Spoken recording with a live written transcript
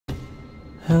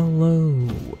Hello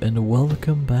and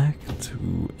welcome back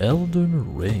to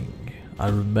Elden Ring. I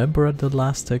remember at the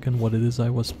last second what it is I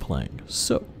was playing.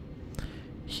 So,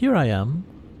 here I am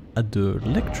at the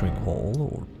lecturing hall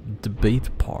or debate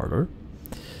parlor.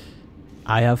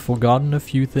 I have forgotten a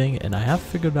few things and I have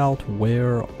figured out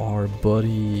where our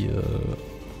buddy,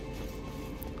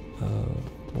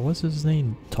 what was his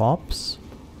name? Thops?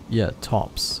 Yeah,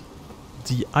 Thops.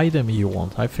 The item he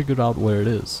wants, I figured out where it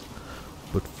is.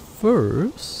 But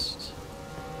first,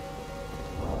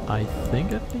 I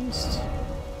think at least,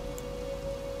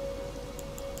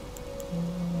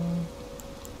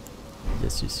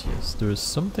 yes, there is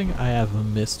something I have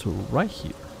missed right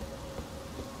here,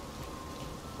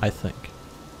 I think.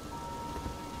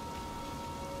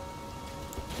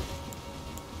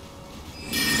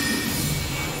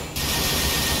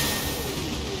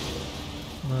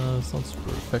 It's not super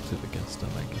effective against them,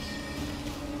 I guess.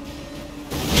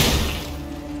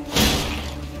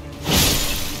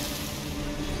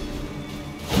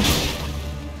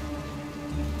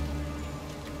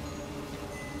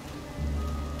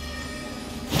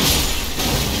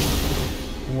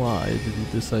 Why did he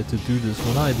decide to do this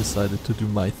when I decided to do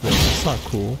my thing? It's not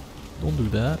cool. Don't do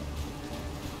that.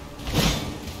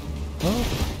 Oh.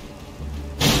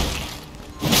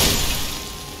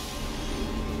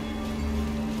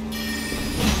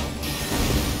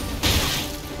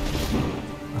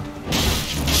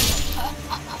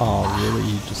 Oh, really?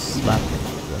 He just slapped me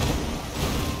like that.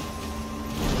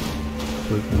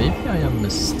 But maybe I am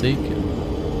mistaken.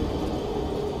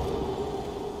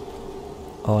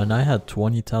 Oh, and I had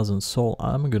 20,000 soul.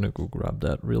 I'm gonna go grab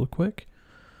that real quick.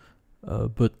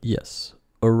 But yes,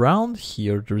 around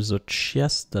here there's a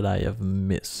chest that I have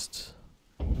missed.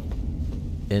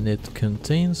 And it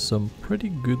contains some pretty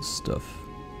good stuff.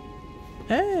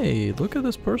 Hey, look at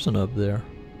this person up there.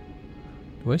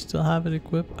 Do I still have it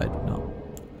equipped? I don't know.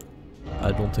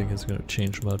 I don't think it's gonna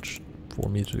change much for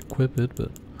me to equip it,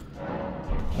 but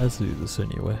let's do this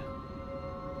anyway.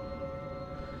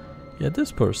 Yeah,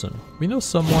 this person. We know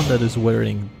someone that is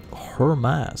wearing her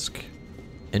mask.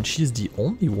 And she's the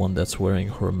only one that's wearing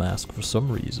her mask for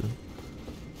some reason.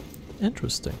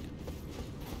 Interesting.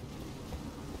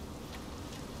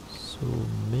 So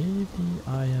maybe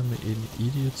I am an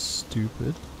idiot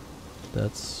stupid.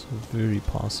 That's very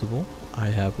possible. I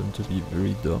happen to be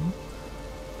very dumb.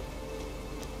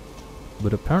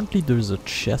 But apparently there's a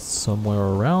chest somewhere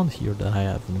around here that I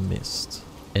have missed.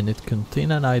 And it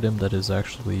contains an item that is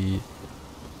actually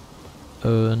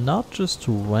not just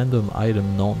a random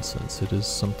item nonsense, it is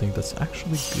something that's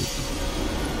actually good.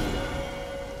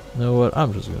 You know what,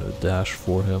 I'm just gonna dash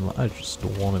for him. I just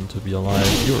don't want him to be alive.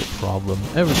 You're a problem.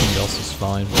 Everything else is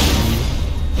fine with me.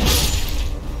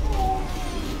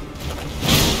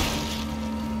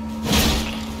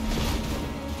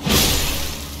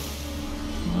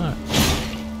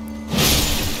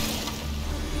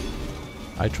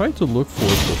 I tried to look for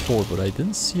it before, but I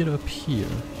didn't see it up here.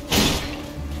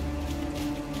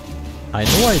 I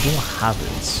know I don't have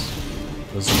it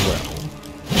as well.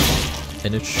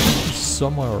 And it should be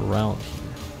somewhere around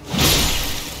here.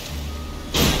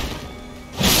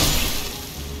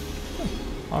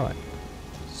 Alright.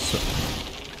 So.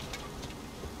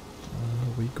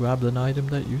 We grabbed an item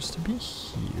that used to be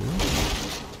here.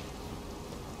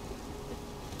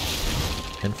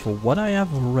 And for what I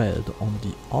have read, on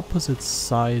the opposite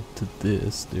side to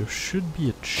this, there should be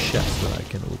a chest that I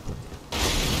can open.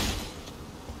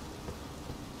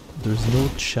 There's no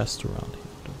chest around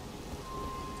here though.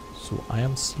 So I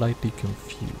am slightly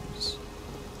confused.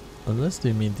 Unless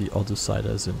they mean the other side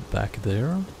as in back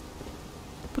there.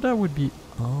 But that would be...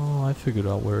 Oh, I figured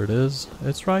out where it is.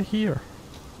 It's right here.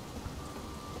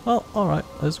 Well, alright,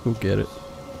 let's go get it.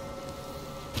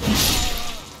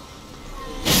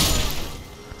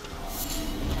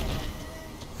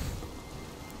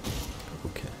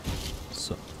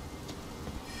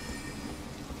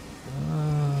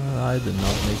 I did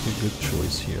not make a good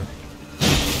choice here.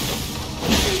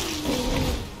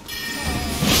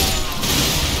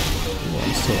 Ooh,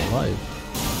 I'm still alive.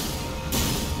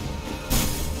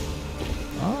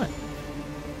 Alright.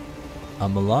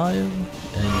 I'm alive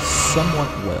and somewhat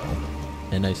well.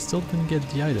 And I still didn't get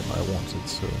the item I wanted,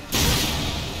 so...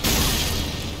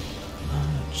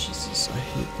 Ah, Jesus, I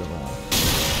hate them all.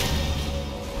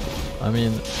 I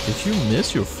mean, if you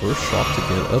miss your first shot to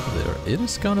get up there, it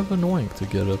is kind of annoying to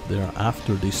get up there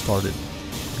after they started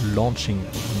launching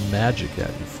magic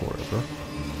at you forever.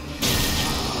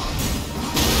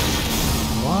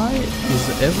 Why is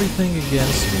everything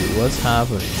against me? What's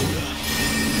happening here?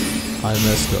 I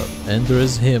messed up. And there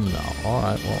is him now.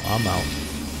 Alright, well, I'm out.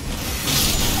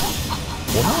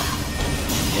 What?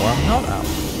 Or I'm not out.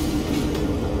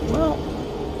 Well,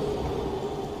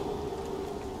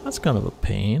 that's kind of a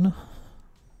pain.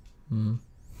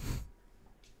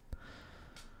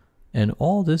 And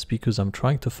all this because I'm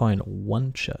trying to find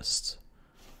one chest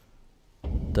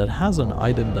that has an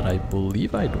item that I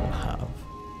believe I don't have.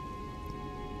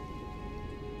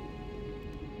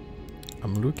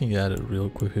 I'm looking at it real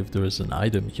quick if there is an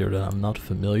item here that I'm not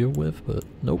familiar with, but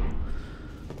nope.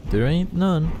 There ain't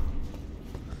none.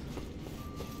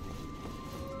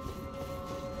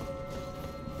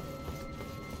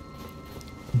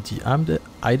 The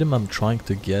item I'm trying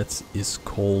to get is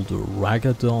called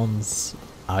Ragadon's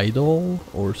Idol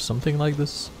or something like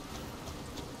this.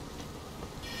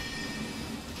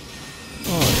 Oh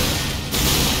yeah.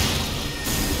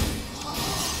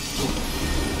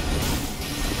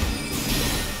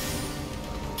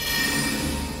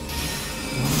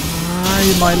 Why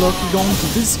am I locking on to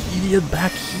this idiot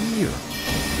back here?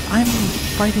 I'm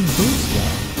fighting those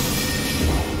guys.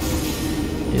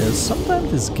 Yeah,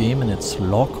 sometimes this game and its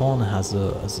lock-on has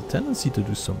a tendency to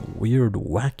do some weird,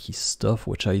 wacky stuff,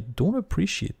 which I don't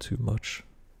appreciate too much.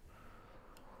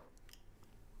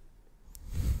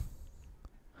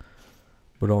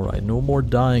 But alright, no more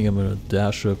dying. I'm gonna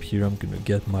dash up here. I'm gonna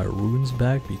get my runes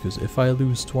back, because if I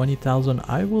lose 20,000,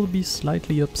 I will be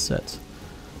slightly upset.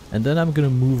 And then I'm gonna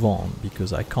move on,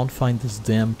 because I can't find this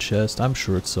damn chest. I'm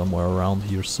sure it's somewhere around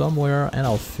here somewhere, and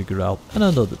I'll figure it out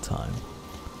another time.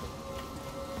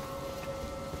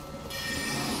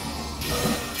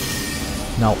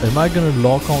 Now, am I gonna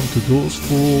lock on to those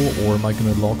full, or am I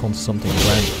gonna lock on something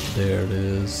random? There it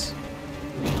is.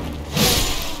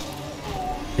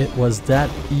 It was that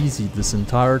easy this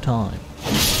entire time.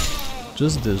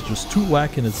 Just this, just 2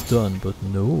 whack and it's done, but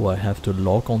no, I have to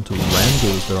lock onto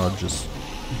randos that are just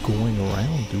going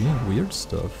around doing weird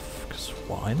stuff, because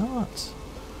why not?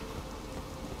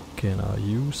 Okay, now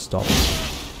you stop.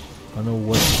 I know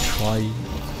what you try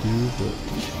to do, but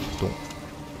don't.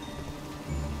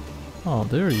 Oh,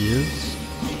 there he is.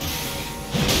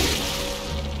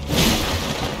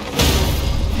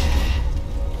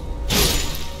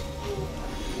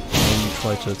 When you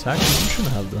try to attack him, you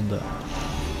shouldn't have done that.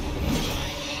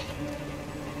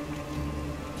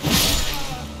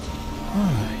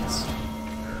 Alright.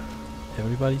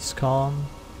 Everybody's calm,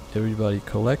 everybody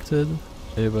collected,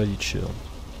 everybody chill.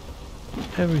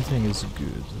 Everything is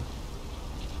good.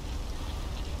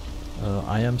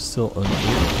 I am still unable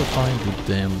to find the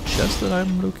damn chest that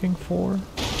I'm looking for.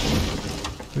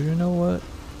 But you know what?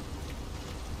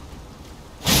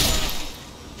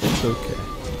 It's okay.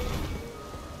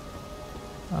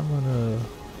 I'm gonna...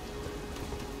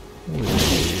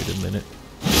 Wait a minute.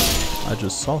 I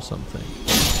just saw something.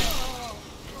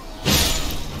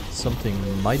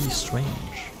 Something mighty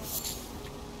strange.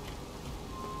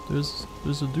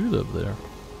 There's a dude up there.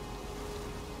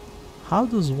 How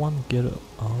does one get up?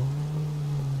 Oh,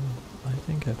 I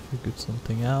think I figured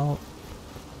something out.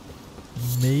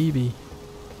 Maybe.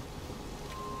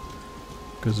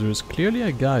 Because there's clearly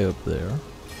a guy up there.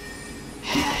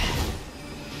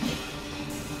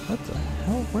 What the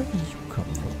hell? Where did you come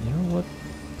from? You know what?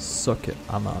 Suck it.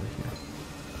 I'm out of here.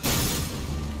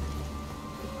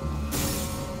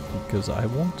 Because I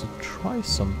want to try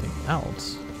something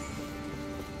else.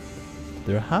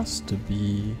 There has to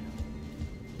be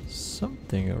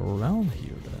something around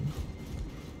here then.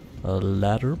 A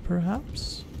ladder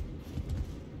perhaps?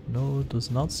 No, it does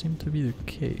not seem to be the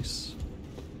case.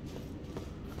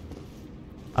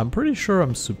 I'm pretty sure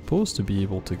I'm supposed to be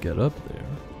able to get up there.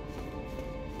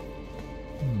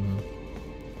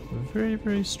 Very,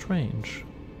 very strange.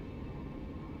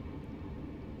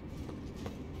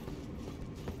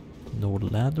 No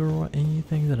ladder or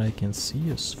anything that I can see,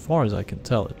 as far as I can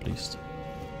tell at least.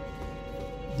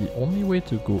 The only way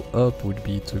to go up would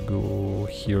be to go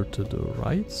here to the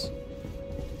right.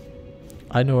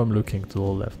 I know I'm looking to the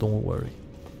left, don't worry.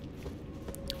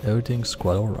 Everything's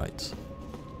quite alright.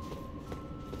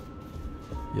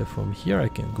 Yeah, from here I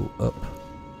can go up.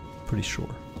 Pretty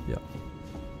sure, yeah.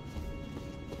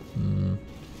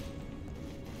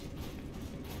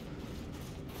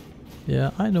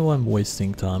 Yeah, I know I'm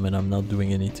wasting time and I'm not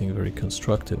doing anything very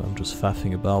constructive, I'm just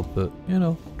faffing about, but, you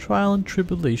know, trial and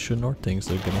tribulation are things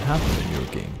that are gonna happen in your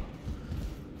game.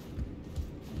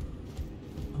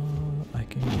 I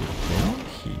can go down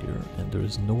here, and there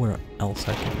is nowhere else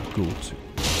I can go to.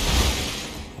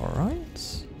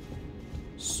 Alright.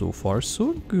 So far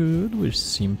so good, we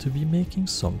seem to be making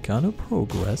some kind of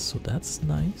progress, so that's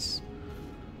nice.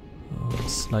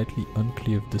 Slightly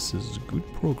unclear if this is good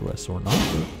progress or not,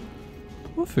 but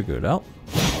we'll figure it out.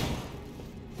 You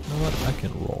know what? I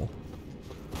can roll.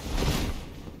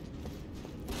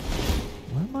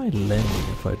 Well, I landing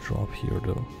if I drop here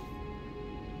though?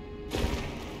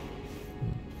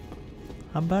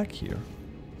 I'm back here.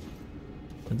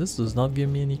 And this does not give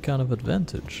me any kind of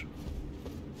advantage.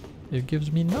 It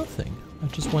gives me nothing. I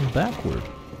just went backward.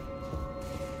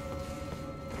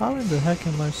 How in the heck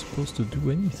am I supposed to do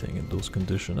anything in those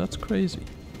conditions? That's crazy.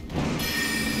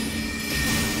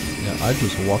 Yeah, I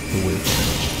just walked away from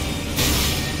it.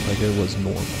 Like it was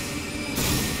normal.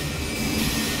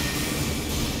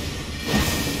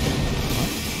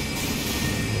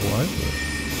 What?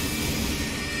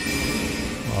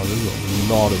 Oh, there's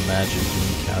a lot of magic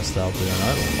being cast out there and I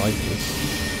don't like this.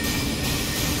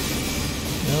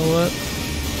 You know what?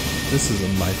 This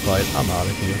isn't my fight. I'm out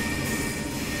of here.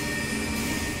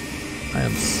 I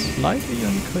am slightly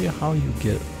unclear how you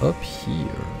get up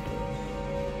here.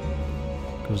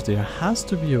 Because there has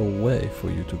to be a way for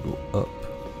you to go up.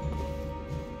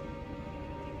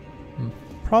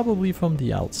 Probably from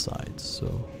the outside,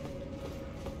 so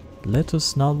let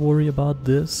us not worry about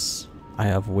this. I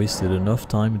have wasted enough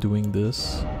time doing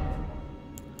this.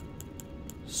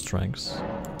 Strengths.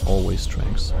 Always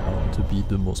strengths. I want to be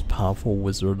the most powerful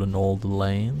wizard in all the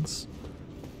lands.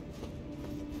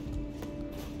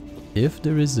 If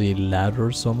there is a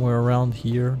ladder somewhere around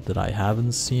here that I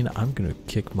haven't seen, I'm gonna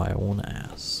kick my own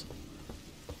ass.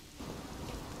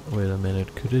 Wait a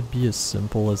minute, could it be as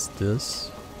simple as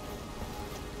this?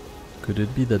 Could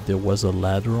it be that there was a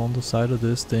ladder on the side of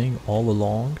this thing all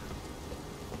along?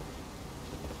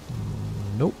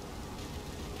 Nope.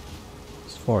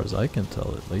 As far as I can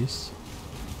tell, at least.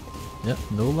 Yep,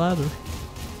 no ladder.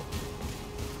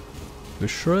 But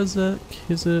sure as heck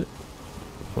is it.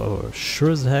 Well, sure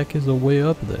as heck is a way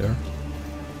up there.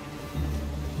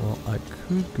 Well, I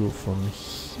could go from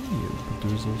here, but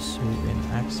there's also an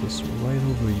access right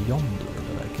over yonder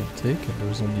that I can take, and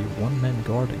there's only one man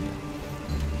guarding it.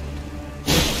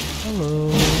 Hello,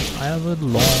 I have a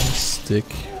long stick,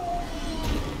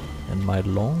 and my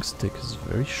long stick is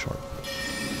very sharp.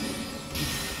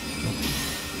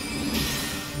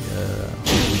 Yeah,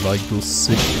 you like those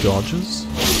sick dodges?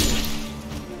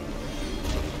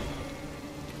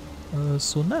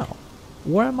 So now,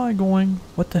 where am I going?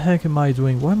 What the heck am I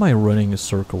doing? Why am I running a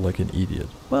circle like an idiot?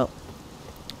 Well,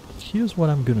 here's what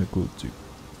I'm gonna go do.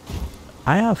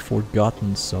 I have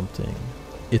forgotten something.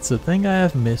 It's a thing I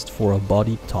have missed for a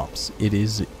body Thops. It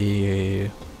is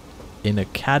an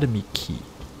academy key.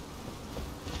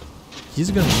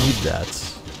 He's gonna need that.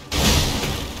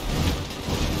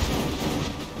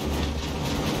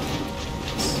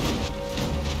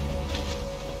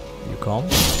 You calm?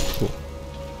 Cool.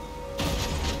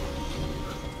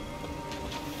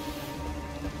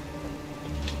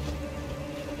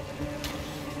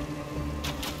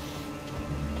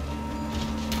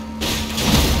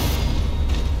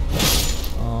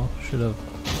 Should have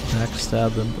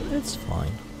backstabbed him, but it's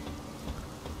fine.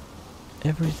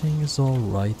 Everything is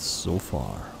alright so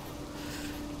far.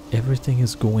 Everything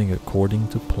is going according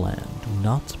to plan. Do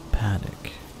not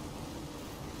panic.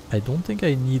 I don't think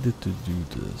I needed to do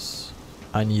this.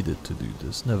 I needed to do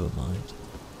this, never mind.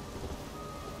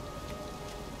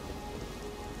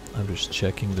 I'm just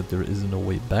checking that there isn't a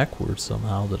way backwards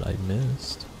somehow that I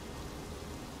missed.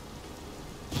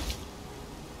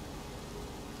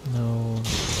 No,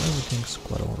 everything's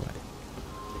quite alright.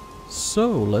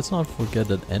 So, let's not forget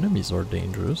that enemies are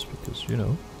dangerous, because, you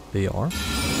know, they are.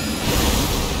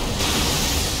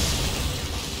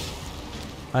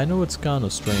 I know it's kind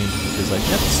of strange, because I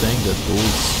kept saying that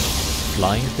those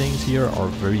flying things here are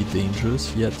very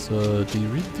dangerous, yet they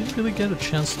didn't really get a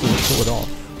chance to show it off.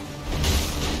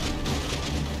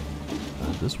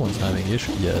 This one's having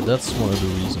issues. Yeah, that's one of the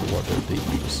reasons why they're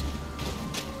dangerous.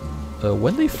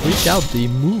 When they freak out, they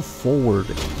move forward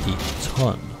a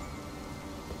ton.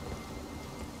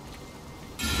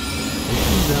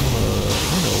 Making them,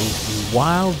 you know,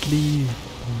 wildly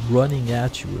running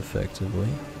at you effectively.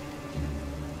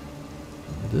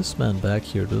 This man back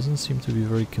here doesn't seem to be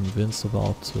very convinced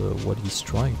about what he's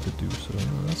trying to do, so yeah,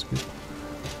 that's good.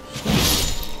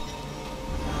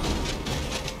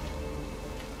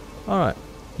 Alright,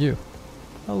 you.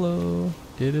 Hello,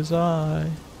 it is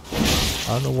I.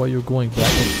 I don't know why you're going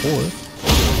back and forth.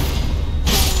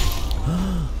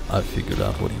 I figured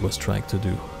out what he was trying to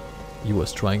do. He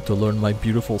was trying to learn my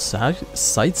beautiful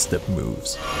sidestep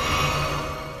moves.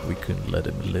 We couldn't let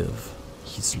him live.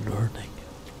 He's learning.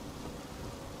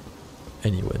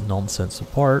 Anyway, nonsense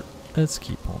apart, let's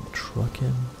keep on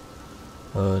trucking.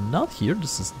 Not here,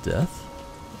 this is death.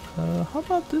 How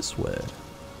about this way?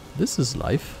 This is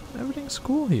life. Everything's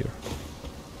cool here.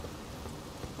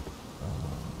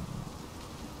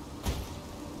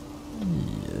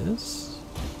 Yes.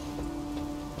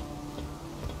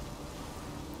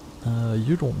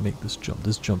 You don't make this jump.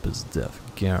 This jump is death,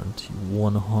 guarantee,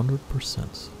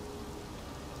 100%.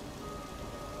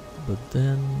 But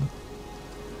then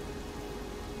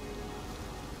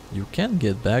you can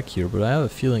get back here, but I have a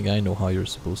feeling I know how you're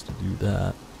supposed to do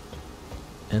that.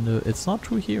 And it's not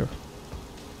true here.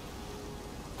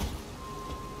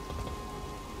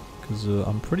 Because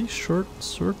I'm pretty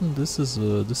certain this is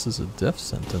a death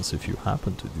sentence if you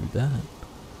happen to do that.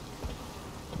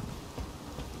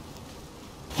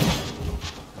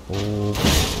 Oh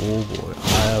boy,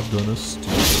 I have done a stupid,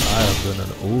 I have done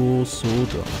an oh so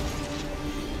dumb.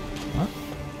 Huh?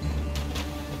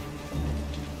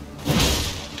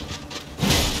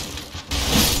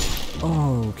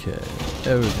 Okay,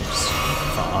 everything's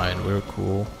fine, we're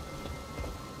cool.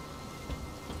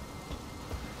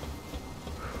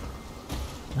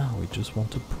 Now we just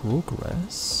want to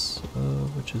progress,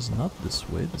 which is not this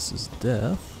way, this is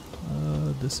death.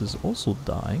 This is also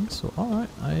dying, so alright,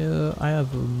 I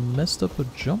have messed up a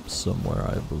jump somewhere,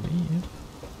 I believe.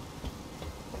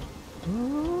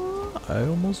 I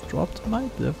almost dropped my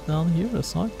death down here,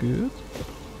 that's not good.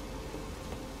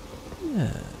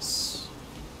 Yes.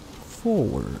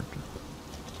 Forward.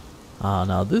 Ah,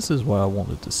 now this is what I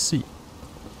wanted to see.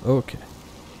 Okay.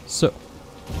 So.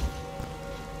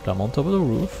 Climb on top of the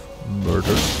roof.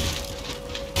 Murder.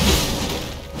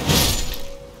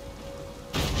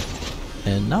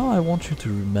 And now I want you to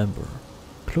remember.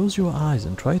 Close your eyes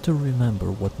and try to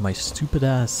remember what my stupid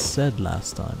ass said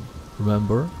last time.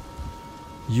 Remember?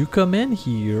 You come in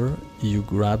here, you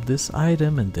grab this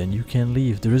item, and then you can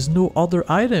leave. There is no other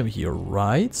item here,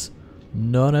 right?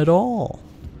 None at all.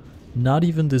 Not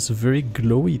even this very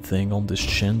glowy thing on this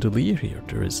chandelier here.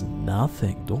 There is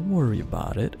nothing. Don't worry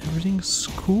about it. Everything's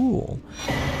cool.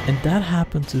 And that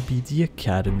happened to be the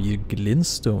Academy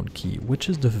Glintstone Key, which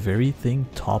is the very thing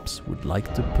Thops would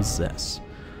like to possess.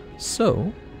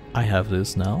 So, I have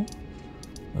this now.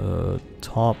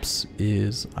 Thops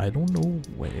is, I don't know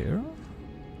where.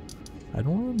 I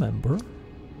don't remember.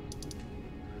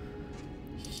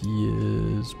 He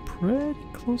is pretty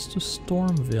close to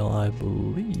Stormvale, I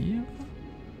believe.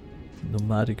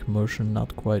 Nomadic motion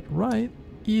not quite right.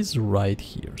 He's right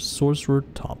here. Sorcerer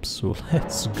Thops. So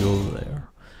let's go there.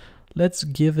 Let's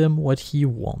give him what he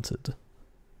wanted.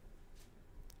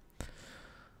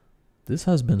 This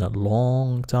has been a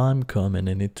long time coming,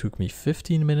 and it took me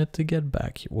 15 minutes to get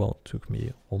back. Well, it took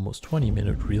me almost 20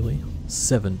 minutes really.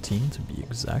 17 to be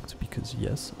exact, because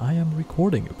yes, I am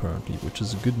recording apparently, which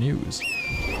is good news.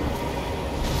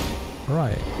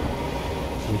 Alright.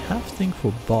 We have things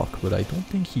for Bok, but I don't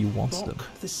think he wants them.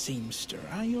 The seamster,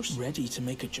 are you ready to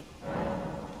make a jump?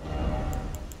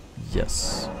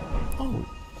 Yes. Oh,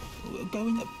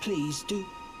 going up, please do.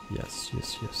 Yes,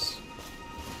 yes, yes.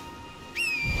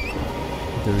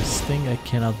 There is thing I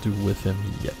cannot do with him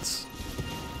yet.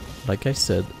 Like I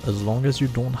said, as long as you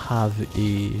don't have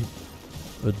a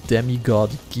demigod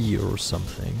gear or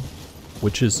something,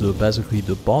 which is basically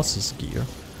the boss's gear,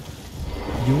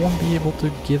 you won't be able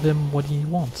to give him what he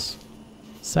wants.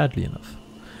 Sadly enough.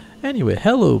 Anyway,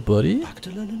 hello buddy. Back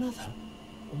to learn another.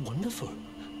 Wonderful.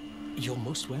 You're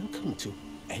most welcome to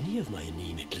any of my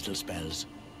anemic little spells.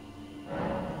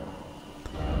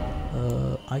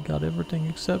 I got everything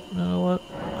except, you know what?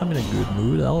 I'm in a good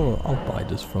mood. I'll buy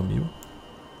this from you.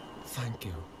 Thank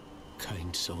you,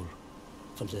 kind soul,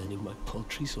 for learning my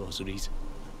paltry sorceries.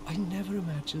 I never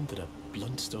imagined that a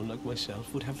bluntstone like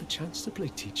myself would have the chance to play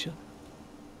teacher.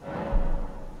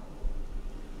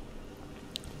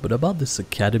 But about this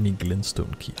Academy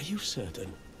Glintstone Key. Are you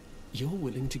certain you're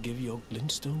willing to give your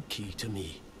Glintstone Key to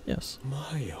me? Yes.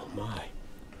 My, oh my.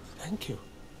 Thank you.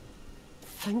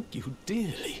 Thank you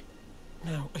dearly.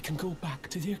 Now I can go back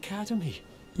to the Academy.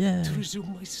 Yeah. To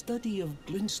resume my study of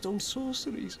Glintstone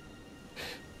sorceries.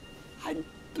 And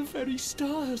the very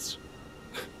stars.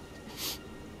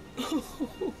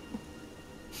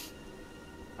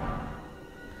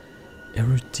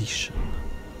 Erudition.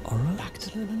 Alright. Back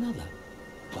to learn another.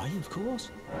 Why, of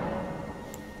course.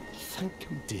 Thank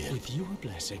you, dear. With your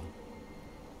blessing,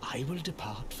 I will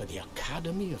depart for the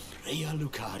Academy of Rhea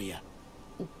Lucaria.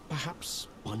 Perhaps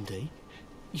one day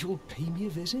you'll pay me a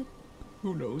visit?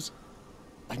 Who knows?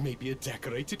 I may be a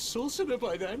decorated sorcerer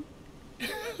by then.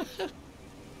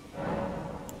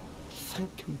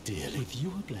 Thank you, dearly. With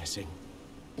your blessing.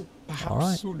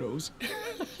 Perhaps, who knows?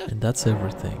 And that's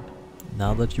everything.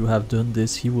 Now that you have done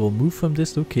this, he will move from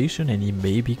this location and he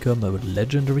may become a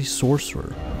legendary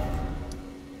sorcerer.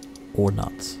 Or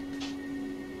not.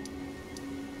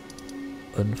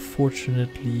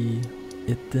 Unfortunately,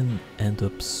 it didn't end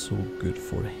up so good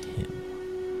for him.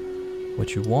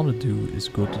 What you want to do is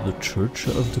go to the Church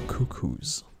of the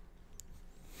Cuckoos.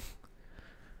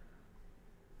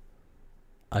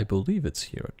 I believe it's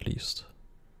here at least.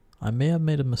 I may have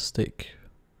made a mistake.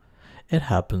 It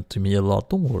happened to me a lot,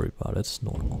 don't worry about it, it's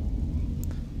normal.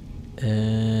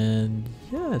 And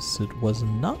yes, it was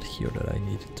not here that I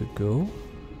needed to go.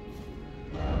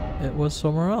 It was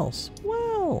somewhere else.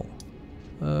 Well,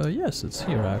 yes, it's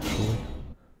here actually.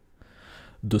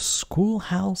 The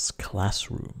schoolhouse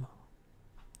classroom.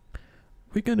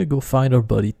 We're gonna go find our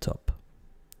buddy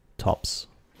Thops.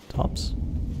 Thops?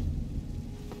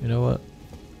 You know what?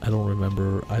 I don't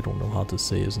remember, I don't know how to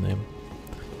say his name.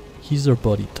 He's our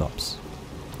buddy Thops.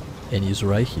 And he's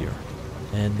right here.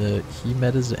 And he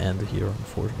met his end here,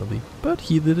 unfortunately. But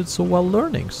he did it so while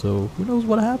learning, so who knows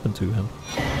what happened to him.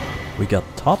 We got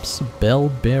Thops Bell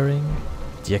Bearing,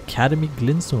 the Academy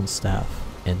Glintstone Staff,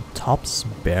 and Thops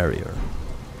Barrier.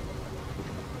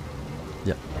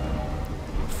 Yep.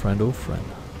 Friend oh friend.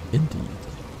 Indeed.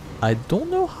 I don't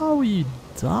know how he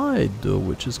died though,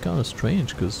 which is kind of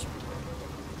strange, because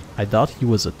I doubt he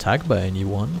was attacked by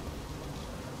anyone.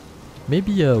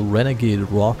 Maybe a renegade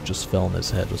rock just fell on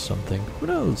his head or something. Who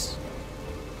knows?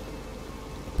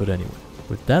 But anyway,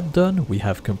 with that done, we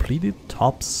have completed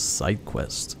Thops' side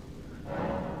quest.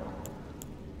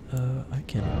 I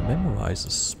can memorize a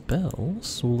spell,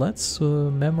 so let's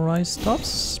memorize Thops'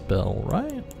 spell,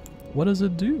 right? What does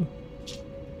it do?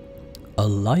 A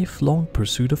lifelong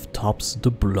pursuit of Thops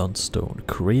the Bluntstone.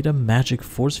 Create a magic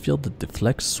force field that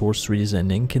deflects sorceries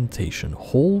and incantation.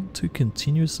 Hold to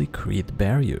continuously create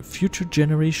barrier. Future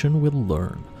generation will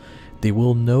learn. They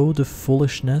will know the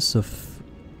foolishness of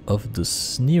the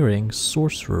sneering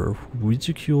sorcerer who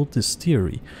ridiculed this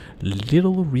theory,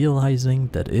 little realizing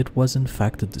that it was in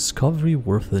fact a discovery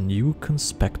worth a new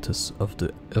conspectus of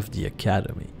the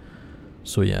academy.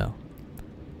 So yeah.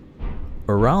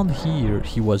 Around here,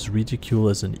 he was ridiculed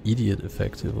as an idiot,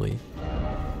 effectively.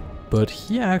 But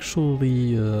he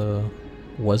actually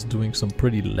was doing some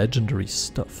pretty legendary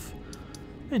stuff.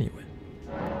 Anyway.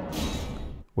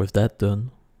 With that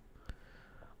done,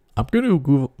 I'm gonna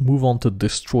move on to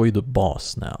destroy the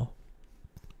boss now.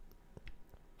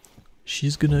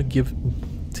 She's gonna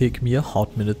take me a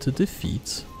hot minute to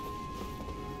defeat.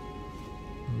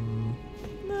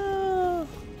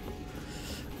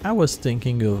 I was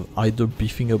thinking of either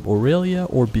beefing up Aurelia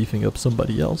or beefing up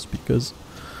somebody else, because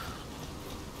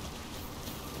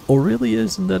Aurelia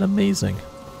isn't that amazing.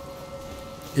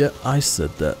 Yeah, I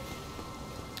said that.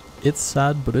 It's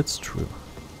sad, but it's true.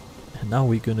 And now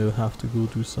we're gonna have to go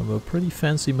do some pretty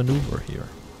fancy maneuver here.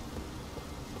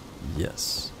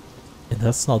 Yes. And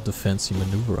that's not the fancy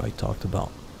maneuver I talked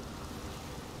about.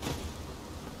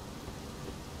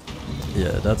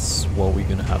 Yeah, that's what we're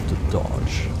gonna have to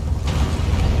dodge.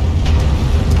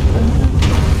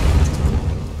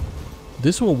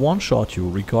 This will one-shot you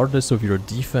regardless of your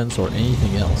defense or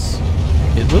anything else.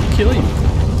 It will kill you.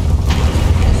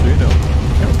 So you know,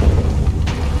 careful.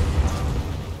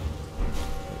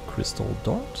 Crystal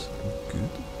dart, good.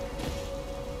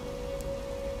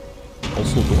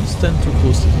 Also, don't stand too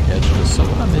close to the edge, because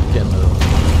sometimes it can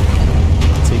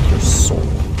take your soul.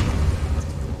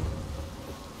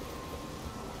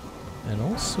 And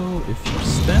also, if you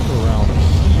stand around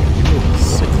here, you will be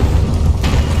safe.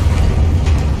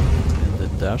 And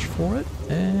then dash for it,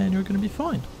 and you're gonna be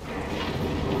fine.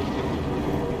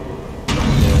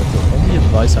 Yeah, the only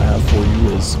advice I have for you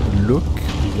is look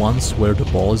once where the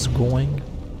ball is going,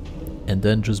 and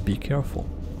then just be careful.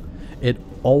 It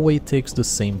always takes the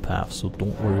same path, so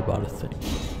don't worry about a thing.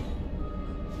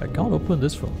 I can't open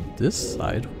this from this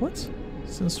side? What?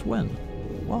 Since when?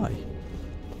 Why?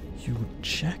 You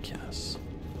jackass.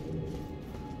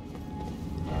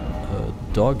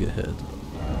 Dog ahead.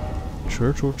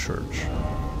 Church or church?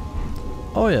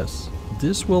 Oh yes,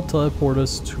 this will teleport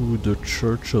us to the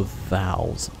Church of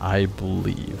Vows, I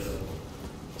believe.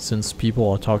 Since people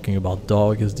are talking about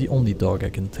dog, is the only dog I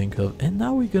can think of, and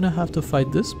now we're gonna have to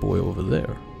fight this boy over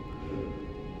there.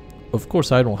 Of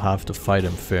course I don't have to fight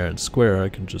him fair and square, I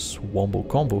can just wombo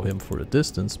combo him for a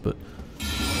distance, but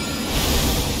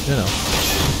you know.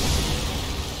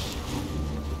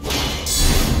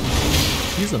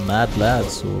 He's a mad lad,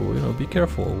 so you know, be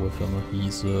careful with him.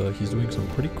 He's doing some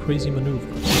pretty crazy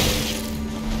maneuvers.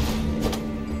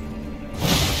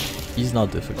 He's not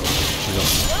difficult.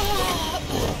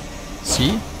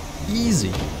 See?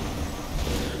 Easy.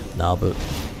 Nah, but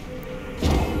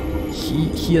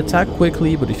he attacked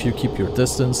quickly, but if you keep your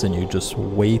distance and you just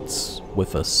wait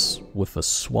with a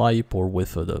swipe or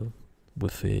with a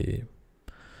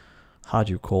how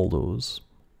do you call those?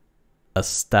 A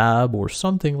stab or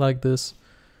something like this,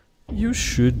 you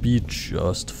should be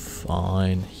just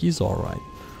fine. He's alright.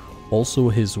 Also,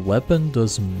 his weapon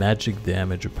does magic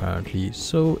damage apparently,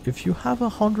 so if you have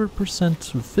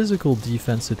 100% physical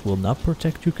defense, it will not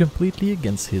protect you completely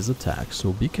against his attack,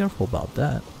 so be careful about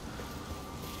that.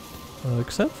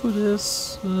 Except for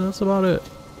this, that's about it.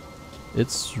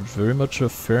 It's very much a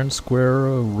fair and square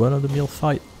run-of-the-mill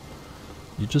fight.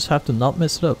 You just have to not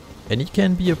mess it up. And he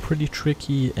can be a pretty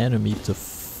tricky enemy to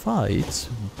fight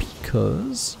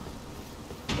because...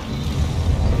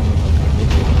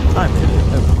 I made it.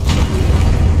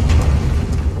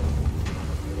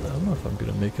 I don't know if I'm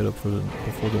gonna make it up for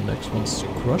before the next one's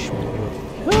crush me,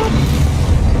 but...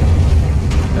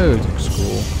 Everything's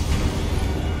cool.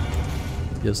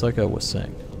 Yes, like I was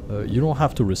saying. You don't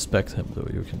have to respect him though,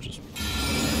 you can just...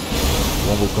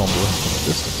 wombo combo him from a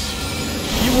distance.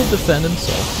 He will defend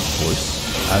himself, of course,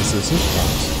 as is his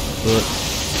point, but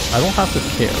I don't have to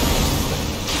care.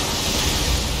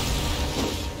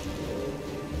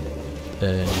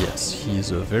 And yes,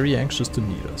 he's very anxious to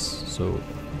meet us, so...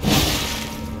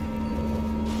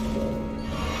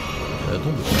 don't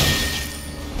do that.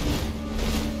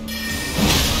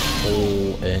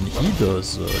 Oh, and he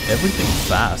does everything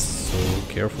fast, so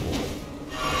careful.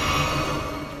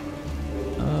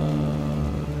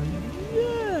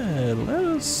 Yeah, let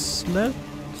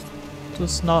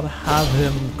us not have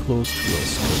him close to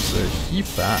us, because he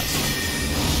fast.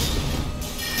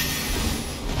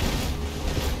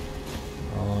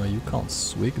 You can't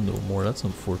swig no more, that's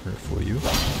unfortunate for you.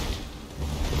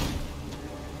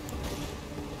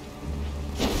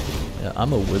 Yeah,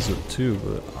 I'm a wizard too,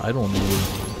 but I don't do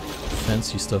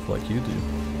fancy stuff like you do.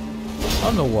 I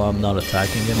don't know why I'm not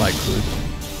attacking him, I could,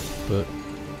 but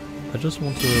I just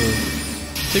want to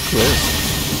take risks.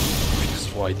 Because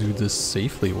why do this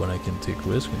safely when I can take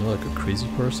risks, you know, like a crazy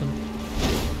person?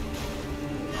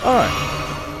 Alright,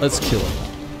 let's kill him.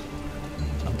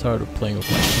 I'm tired of playing with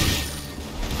my team.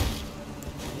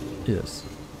 Yes.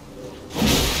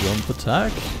 Jump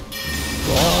attack.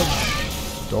 Dodge.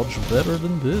 Dodge better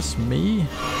than this, me.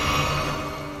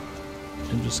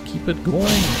 And just keep it going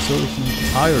until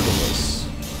he's tired of us.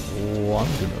 Oh, I'm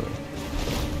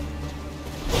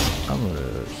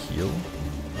gonna heal.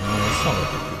 That's not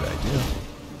like a good idea.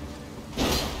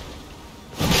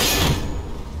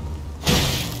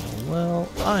 Well,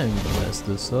 I'm gonna mess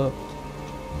this up.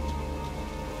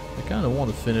 I kinda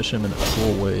want to finish him in a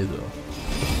cool way though.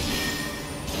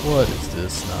 What is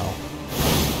this now?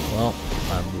 Well,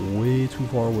 I'm way too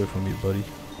far away from you, buddy.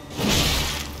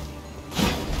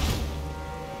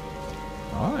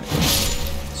 Alright.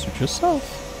 Suit yourself.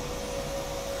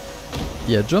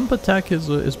 Yeah, jump attack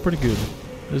is pretty good.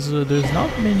 There's not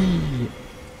many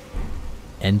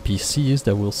NPCs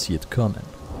that will see it coming.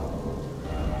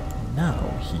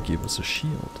 Now he gave us a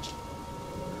shield.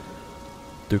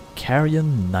 The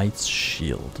Carian Knight's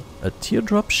Shield, a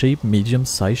teardrop-shaped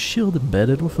medium-sized shield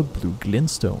embedded with a blue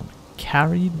glintstone,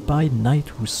 carried by knight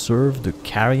who serve the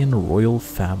Carian royal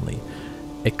family.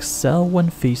 Excel when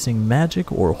facing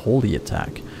magic or holy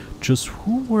attack. Just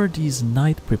who were these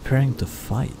knights preparing to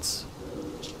fight?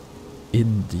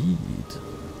 Indeed.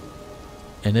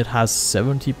 And it has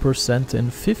 70%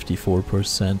 and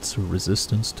 54%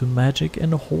 resistance to magic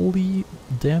and holy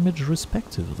damage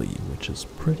respectively, which is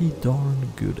pretty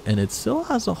darn good. And it still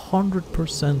has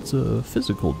 100%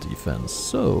 physical defense,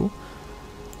 so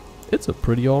it's a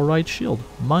pretty alright shield.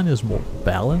 Mine is more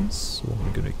balanced, so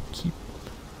I'm gonna keep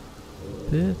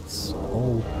it,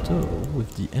 although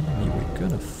with the enemy we're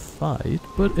gonna fight,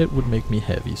 but it would make me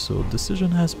heavy, so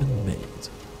decision has been made.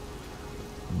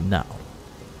 Now.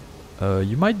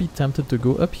 You might be tempted to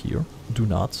go up here. Do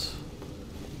not.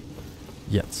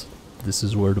 Yet. This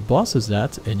is where the boss is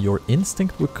at, and your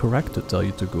instinct would correct to tell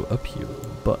you to go up here.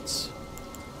 But...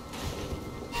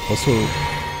 also,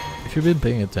 if you've been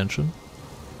paying attention...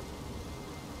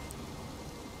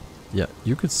 yeah,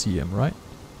 you could see him, right?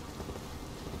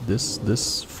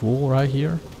 This fool right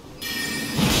here.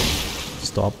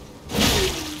 Stop.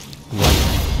 Right.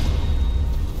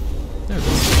 There it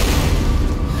is.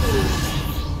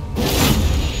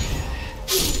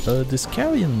 This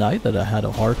Carian knight that I had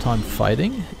a hard time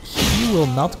fighting, he will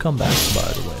not come back, by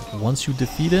the way. Once you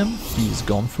defeat him, he's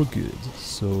gone for good.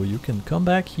 So you can come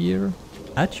back here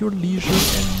at your leisure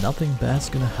and nothing bad's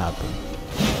gonna happen.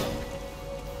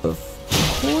 Of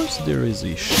course there is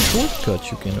a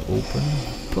shortcut you can open,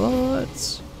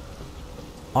 but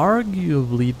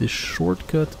arguably the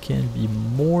shortcut can be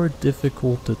more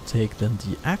difficult to take than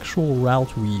the actual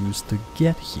route we used to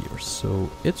get here, so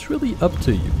it's really up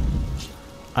to you.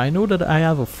 I know that I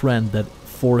have a friend that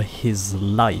for his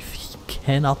life he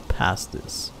cannot pass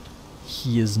this.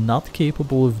 He is not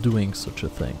capable of doing such a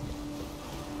thing.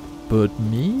 But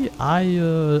me,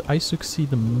 I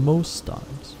succeed most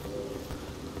times.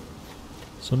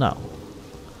 So now,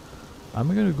 I'm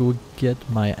gonna go get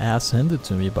my ass handed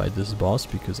to me by this boss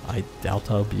because I doubt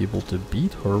I'll be able to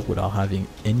beat her without having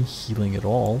any healing at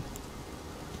all.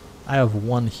 I have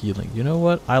 1 healing. You know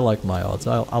what? I like my odds.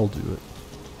 I'll do it.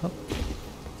 Up.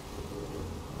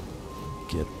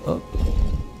 Get up.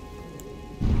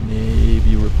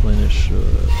 Maybe replenish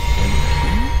MP.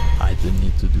 I didn't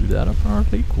need to do that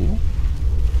apparently. Cool.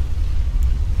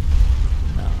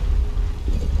 Now,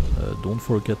 don't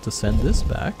forget to send this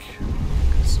back,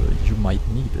 so you might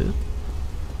need it.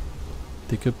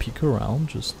 Take a peek around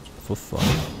just for fun.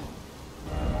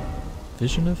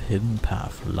 Vision of hidden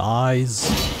path. Lies.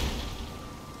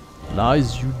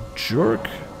 Lies, you jerk.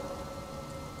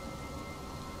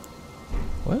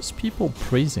 Why is people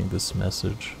praising this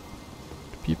message?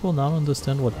 Do people not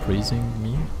understand what praising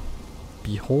means?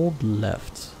 Behold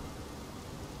left.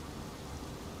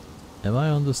 Am I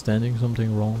understanding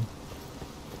something wrong?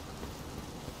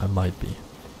 I might be.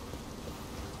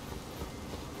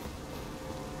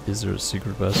 Is there a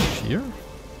secret passage here?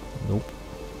 Nope.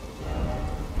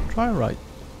 Try right.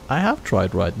 I have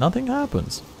tried right. Nothing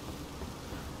happens.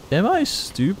 Am I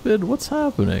stupid? What's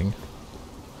happening?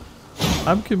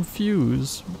 I'm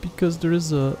confused because there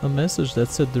is a message that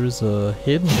said there is a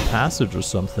hidden passage or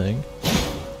something.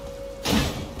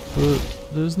 But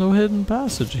there's no hidden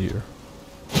passage here.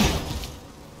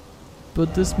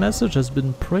 But this message has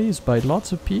been praised by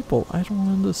lots of people. I don't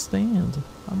understand.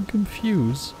 I'm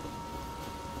confused.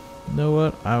 You know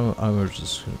what? I'm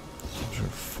just gonna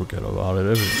forget about it.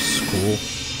 Everything's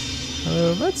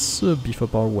cool. Let's beef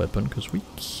up our weapon because we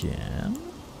can.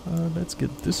 Let's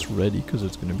get this ready because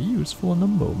it's going to be useful in a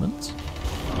moment.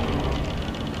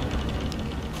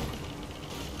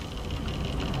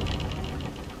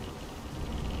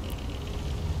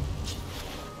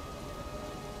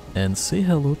 And say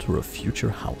hello to a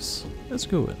future house. Let's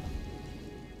go in.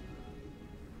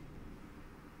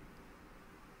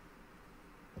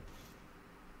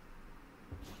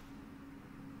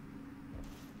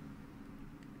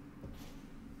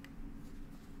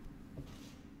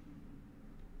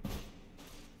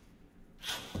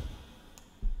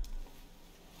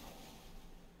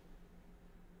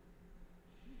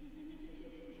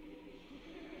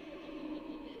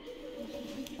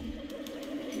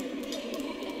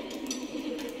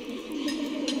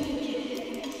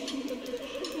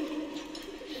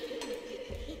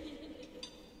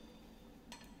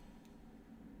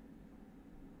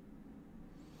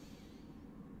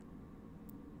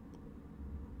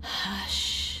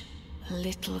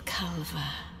 Little Calva,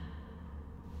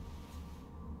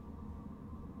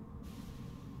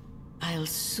 I'll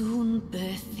soon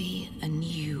birth thee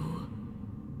anew,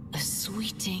 a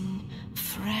sweeting,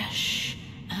 fresh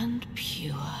and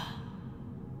pure.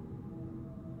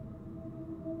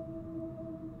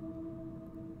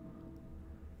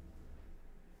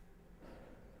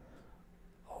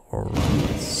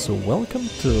 Alright, so welcome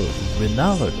to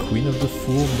Rennala, Queen of the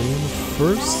Full Moon,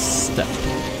 first step.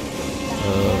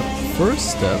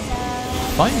 First step,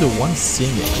 find the one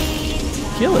singing.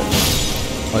 Kill it.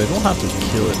 Oh, you don't have to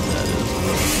kill it, that is.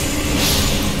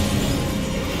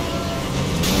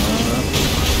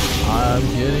 I'm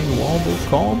getting wombo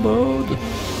comboed.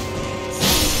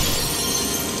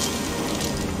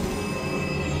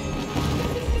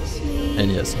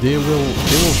 And yes, they will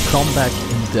come back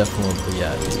indefinitely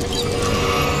at you.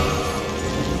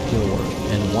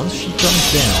 And once she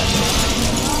comes down,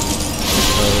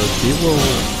 they will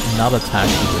not attack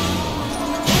you anymore.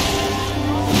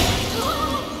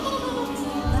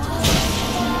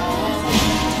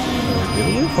 Get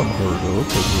away from her though,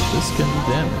 because this can do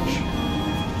damage.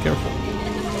 Careful.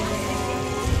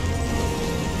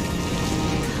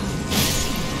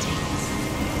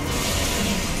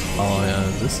 Oh yeah,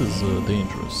 this is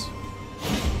dangerous.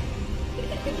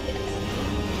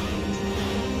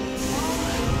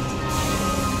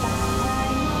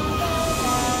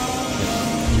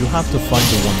 You have to find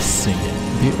the one singing.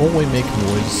 They always make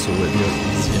noise, so they're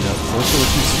easy enough. Also,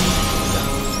 if you see... Yeah.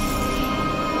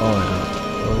 Oh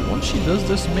yeah. Once she does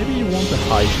this, maybe you want to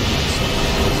hide behind something.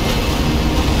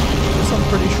 Because I'm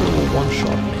pretty sure it will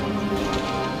one-shot me.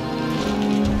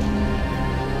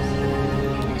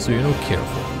 So you know,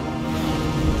 careful.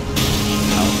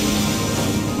 Ow.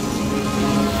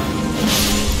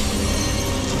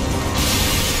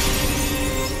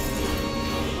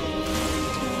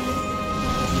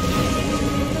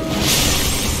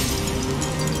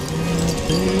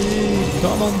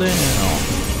 Come on down.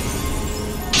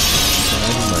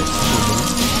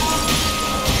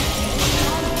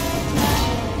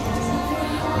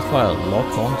 That's why I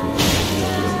lock onto it.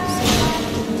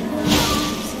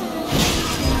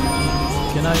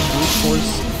 Can I brute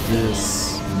force this?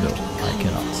 No, I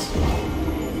cannot.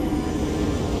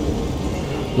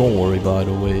 Don't worry, by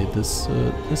the way, this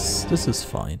is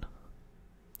fine.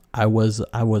 I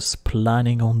was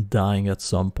planning on dying at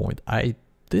some point. I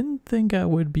didn't think I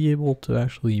would be able to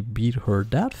actually beat her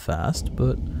that fast,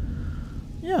 but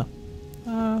yeah,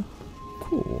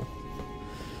 cool.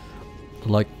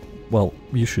 Like, well,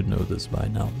 you should know this by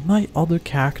now. My other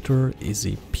character is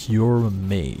a pure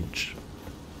mage,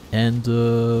 and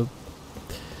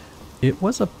it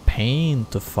was a pain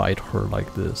to fight her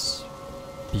like this,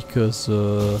 because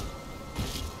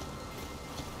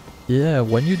yeah,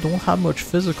 when you don't have much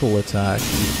physical attack,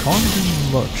 you can't do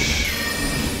much.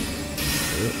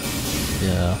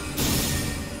 Yeah.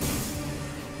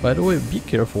 By the way, be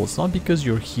careful, it's not because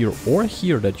you're here or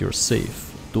here that you're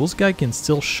safe. Those guys can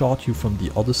still shot you from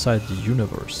the other side of the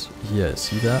universe. Yeah,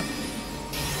 see that?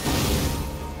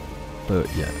 But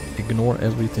yeah, ignore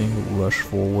everything, rush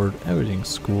forward,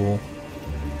 everything's cool.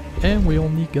 And we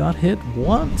only got hit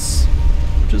once,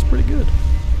 which is pretty good.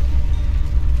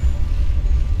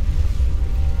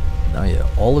 Now yeah,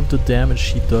 all of the damage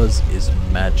she does is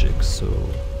magic, so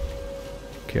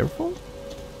careful.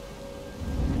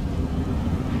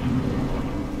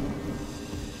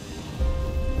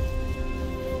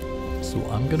 So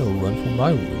I'm gonna run for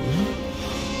my room,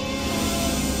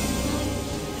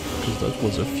 because that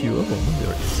was a few of them.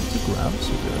 They're easy to grab,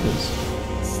 so there it is.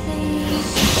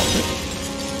 Stop it.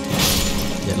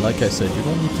 Yeah, like I said, you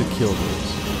don't need to kill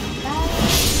those.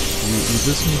 You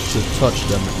just need to touch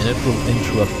them and it will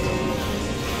interrupt them.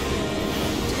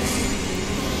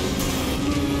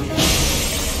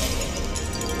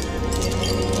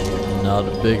 Now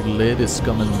the big lid is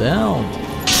coming down.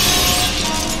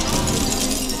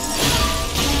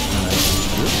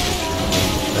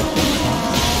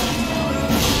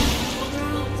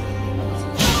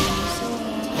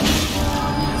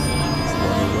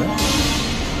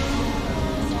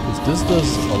 This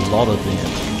does a lot of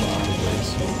damage, by the way,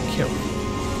 so careful.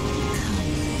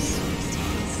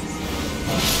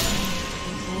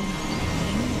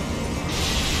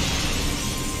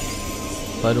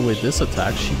 By the way, this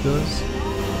attack she does,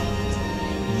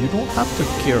 you don't have to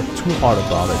care too hard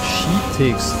about it. She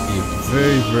takes a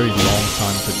very, very long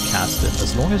time to cast it,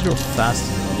 as long as you're fast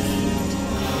enough.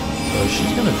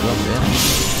 She's gonna jump in.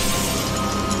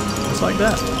 Just like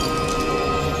that.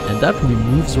 And that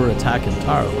removes her attack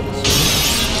entirely.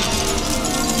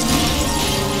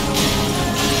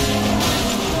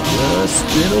 Just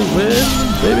spin a win,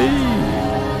 baby!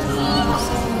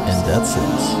 And that's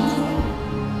it.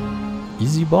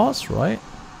 Easy boss, right?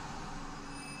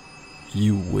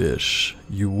 You wish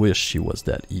she was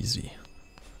that easy.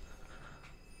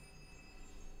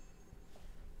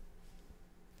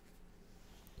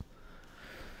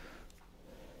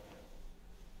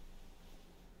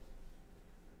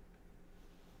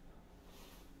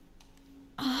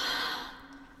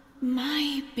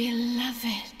 My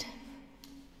beloved,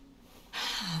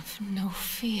 have no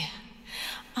fear.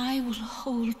 I will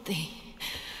hold thee.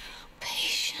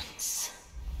 Patience.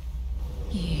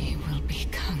 Ye will be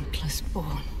countless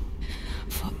born,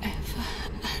 forever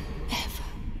and ever.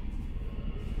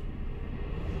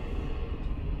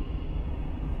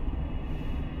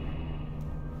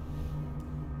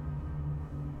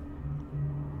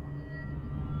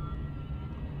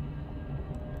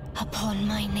 Upon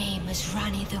my name as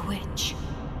Rani the Witch.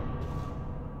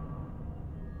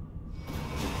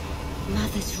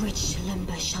 Mother's rich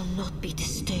limber shall not be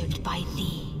disturbed by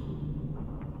thee.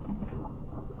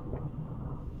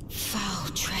 Foul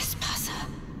trespasser.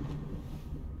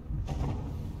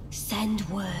 Send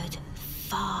word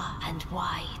far and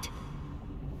wide.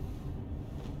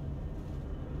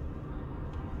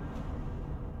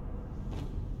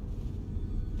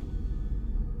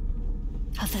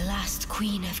 Of the last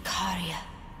queen of Carian,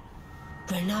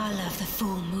 Rennala of the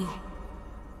full moon.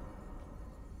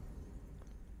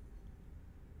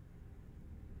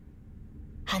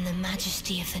 And the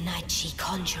majesty of the night she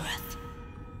conjureth.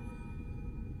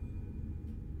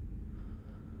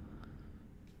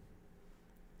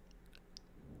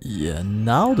 Yeah,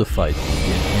 now the fight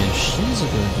begins, and she's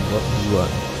going to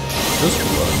run. Just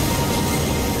run.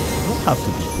 You don't have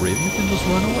to be brave, you can just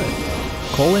run away.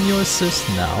 Call in your assist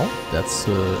now, that's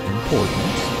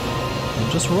important. And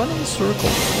just run in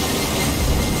circles.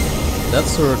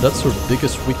 That's her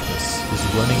biggest weakness, is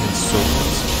running in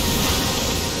circles.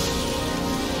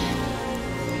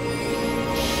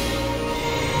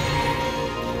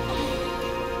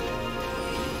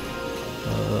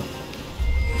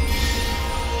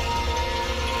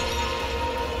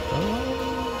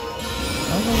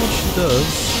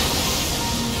 Does.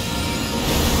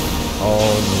 Oh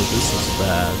no, this is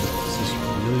bad. This is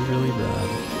really, really bad.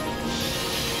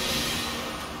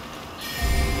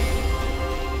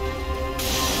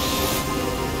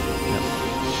 Yeah.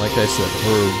 Like I said,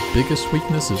 her biggest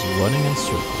weakness is running in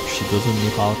circles. She doesn't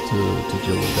know how to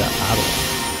deal with that at all.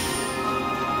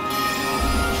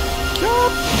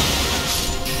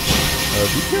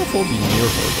 Be careful being near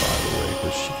her, by the way,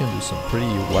 because she can do some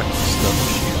pretty wacky stuff if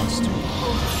she wants to.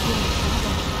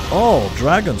 Oh,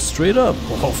 dragon, straight up.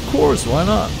 Well, of course, why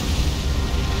not?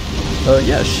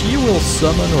 Yeah, she will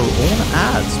summon her own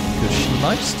ads because she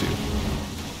likes to.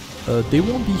 They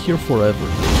won't be here forever.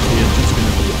 They're just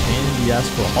gonna be a pain in the ass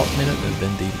for a hot minute and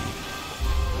then they leave.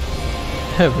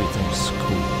 Everything's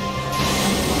cool.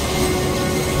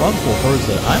 The problem for her is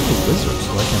that I'm a wizard,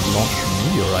 so I can launch a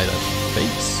meteorite at her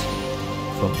face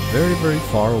from very, very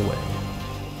far away,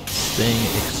 staying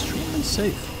extremely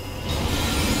safe.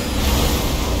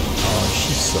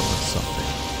 She summoned something.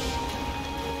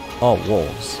 Oh,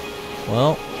 wolves.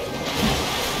 Well,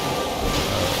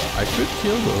 I could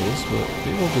kill those, but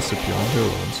they will disappear on their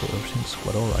own, so everything's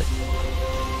quite alright.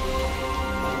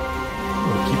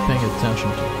 We'll keep paying attention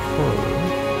to her.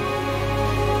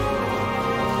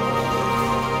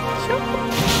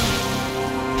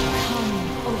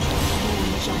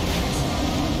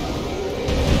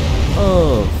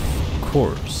 Of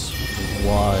course.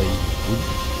 Why would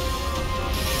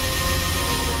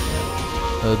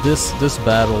this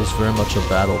battle is very much a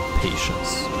battle of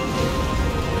patience.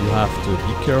 You have to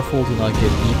be careful to not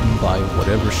get eaten by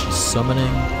whatever she's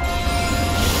summoning.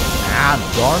 Ah,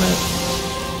 darn it.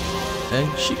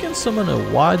 And she can summon a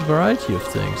wide variety of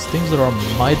things. Things that are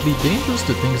mildly dangerous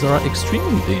to things that are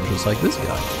extremely dangerous, like this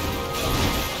guy.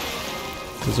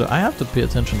 Because I have to pay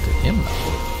attention to him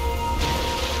now.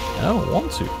 And I don't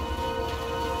want to.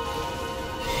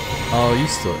 Oh, he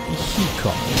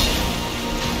coming.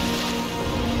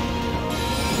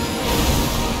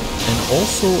 And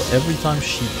also, every time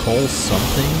she calls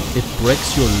something, it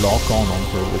breaks your lock-on on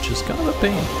her, which is kind of a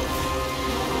pain.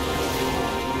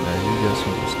 Now you guys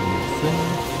can just do your thing.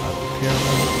 I don't care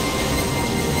now.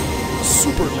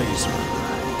 Super laser.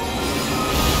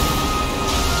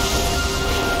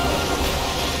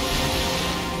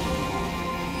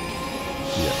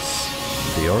 Yes,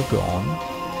 they are gone.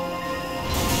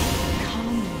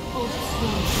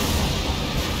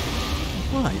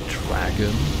 Why,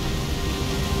 dragon?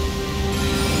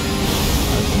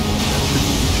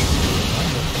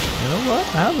 You know what? I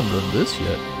haven't done this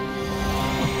yet.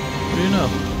 What do you know?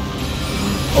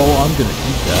 Oh, I'm gonna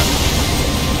eat that.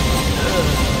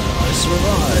 I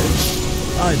survived.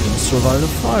 I didn't survive the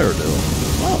fire though.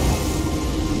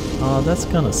 Oh, that's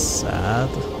kinda sad.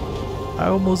 I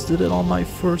almost did it on my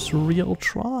first real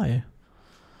try.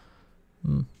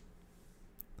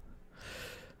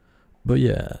 But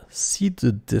yeah, see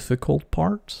the difficult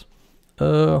part?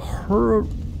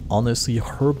 Honestly,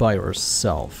 her by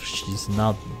herself, she's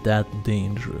not that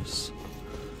dangerous.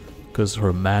 Because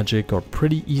her magic are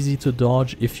pretty easy to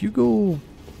dodge. If you go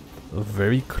a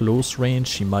very close range,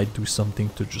 she might do something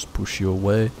to just push you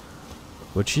away.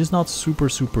 But she's not super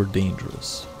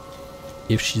dangerous.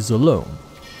 If she's alone.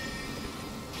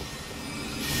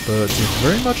 But it's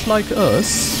very much like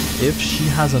us. If she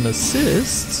has an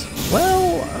assist,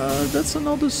 well, that's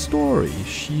another story.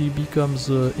 She becomes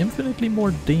infinitely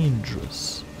more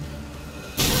dangerous.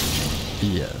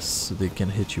 Yes, they can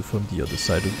hit you from the other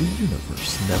side of the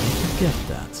universe. Never forget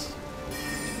that.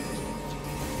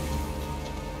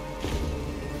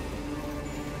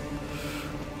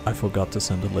 I forgot to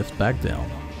send the lift back down.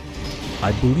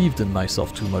 I believed in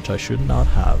myself too much. I should not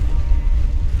have.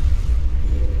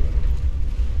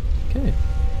 Okay.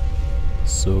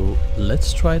 So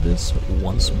let's try this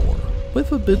once more.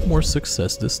 With a bit more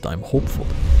success this time,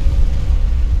 hopefully.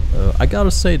 I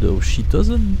gotta say though, she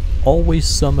doesn't always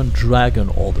summon dragon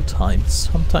all the time.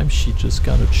 Sometimes she just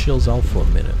kinda chills out for a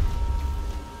minute.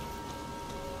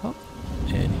 Oh,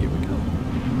 and here we go.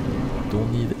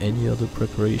 Don't need any other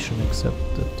preparation except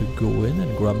to go in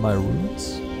and grab my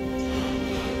runes.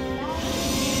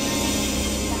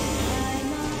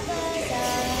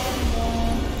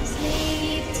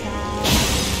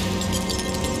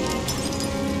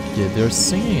 Yeah, they're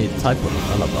singing a type of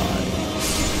lullaby.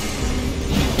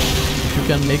 If you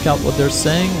can make out what they're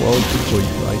saying, well, good for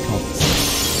you. I can't.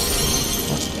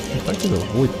 If I could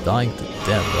avoid dying to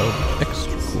death, that would be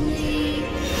extra cool.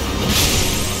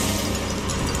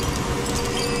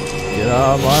 Get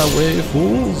out of my way,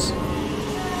 fools!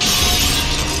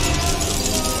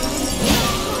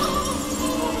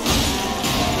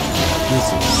 This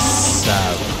is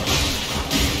savage.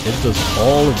 It does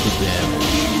all of the damage.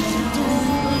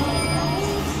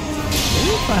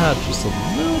 Maybe if I I had just a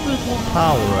little bit more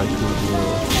power, I could...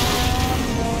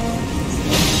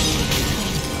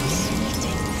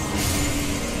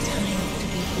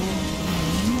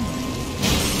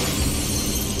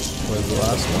 Where's the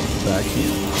last one? Back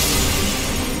here.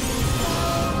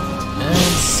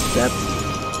 And step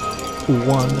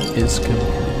 1 is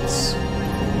complete.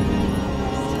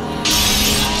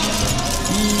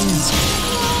 Easy.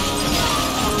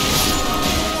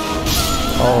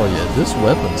 Oh yeah, this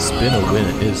weapon spin a win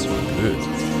is good.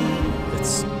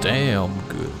 It's damn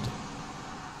good.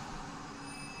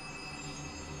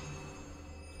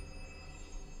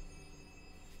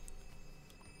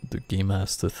 The game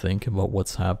has to think about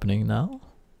what's happening now.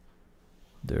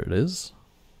 There it is.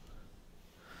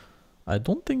 I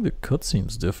don't think the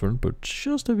cutscene's different, but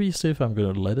just to be safe, I'm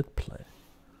gonna let it play.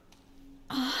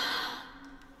 Ah,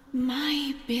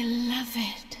 my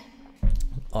beloved.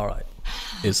 All right,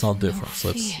 it's not different.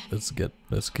 So let's get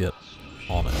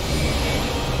on it.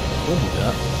 Oh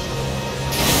yeah.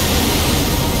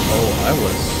 Oh, I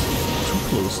was too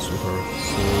close to her,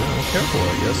 so careful, I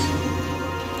guess.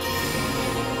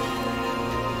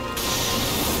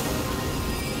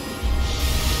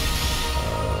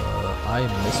 I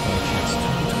missed my chance to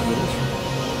finish.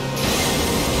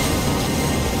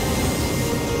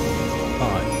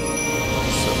 Alright,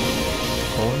 so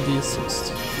pulling the assist.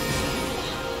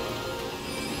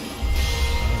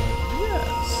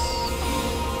 Yes.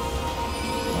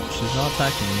 Oh, she's not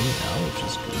attacking me now, which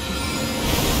is good.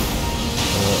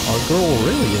 Our girl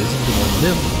really isn't gonna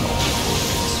live long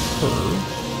against her.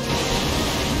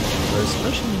 But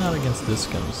especially not against this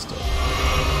kind of stuff.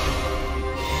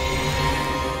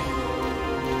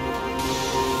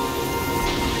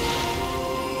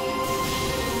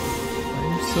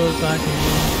 Still attacking me?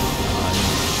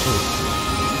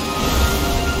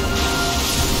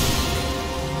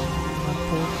 My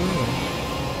poor girl.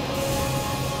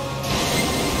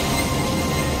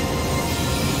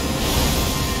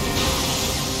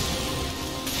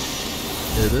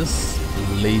 Yeah, this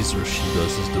laser she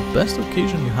does is the best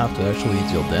occasion you have to actually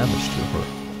deal damage to her.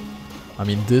 I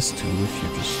mean, this too, if you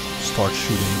just start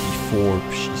shooting before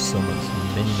she summons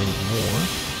many more.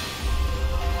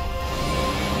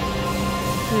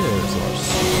 Here's our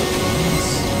super trees.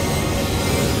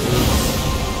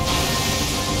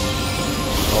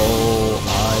 Oh,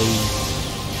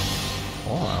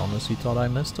 I honestly thought I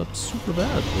messed up super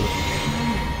bad. But...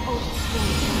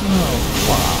 Oh,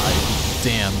 why?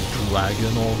 Damn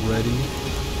dragon already.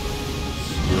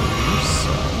 Heal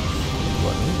yourself.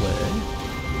 Run away.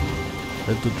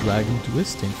 Let the dragon do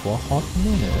his thing for a hot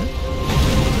minute. Don't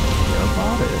care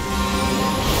about it.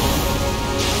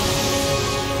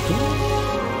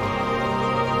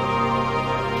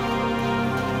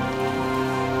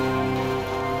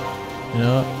 You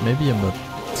know, maybe I'm a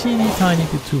teeny tiny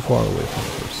bit too far away from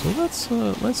her,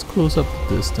 so let's close up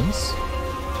the distance.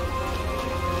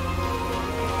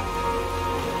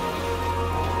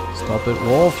 Stop it,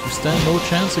 Wolf! You stand no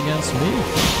chance against me.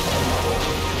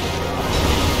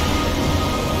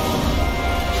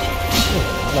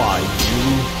 Why you?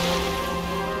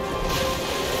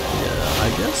 Yeah, I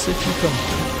guess if you come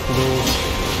too close,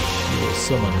 you will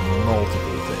summon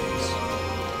multiple things.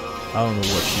 I don't know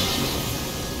what she's doing.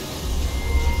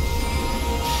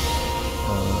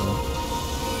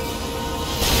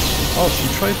 Oh, she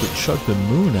tried to chuck the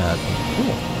moon at me.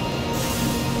 Cool.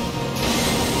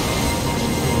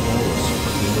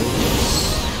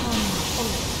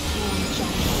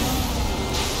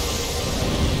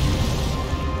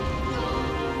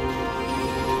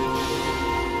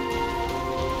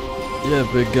 Yeah,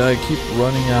 big guy, keep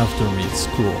running after me. It's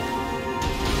cool.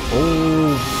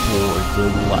 Oh boy, the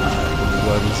lag.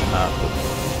 What is happening?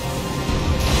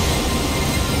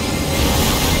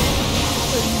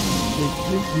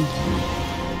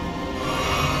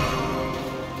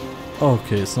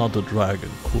 Okay, it's not the dragon.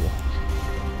 Cool.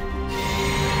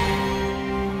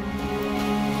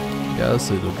 Gotta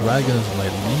say, the dragon is my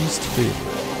least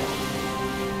favorite.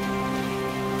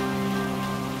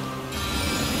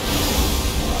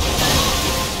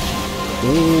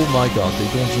 Oh my god, they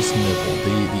don't just nibble,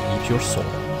 they eat your soul.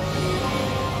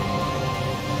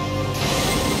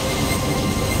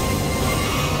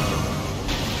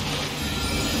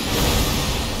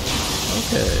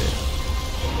 Okay.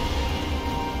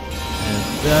 And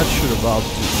that should about do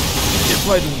it. If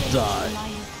I don't die.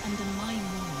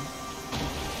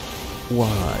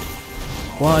 Why?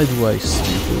 Why do I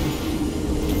stupid?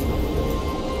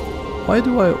 Why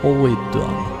do I always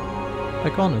dumb?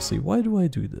 Like honestly, why do I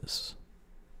do this?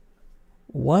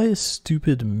 Why is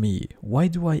stupid me? Why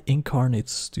do I incarnate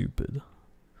stupid?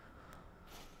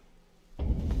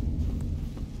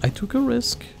 I took a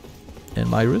risk. and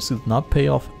my risk did not pay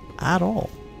off at all.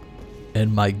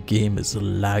 And my game is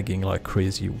lagging like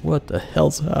crazy. What the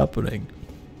hell's happening?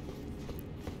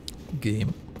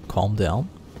 Game, calm down,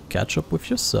 catch up with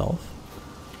yourself,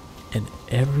 and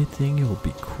everything will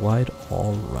be quite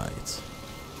alright.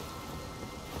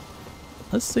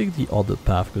 Let's take the other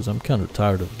path because I'm kind of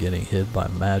tired of getting hit by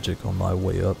magic on my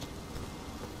way up.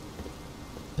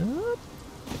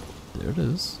 There it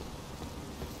is.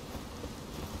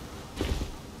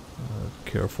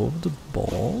 Careful of the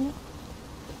ball.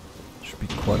 Should be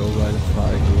quite alright if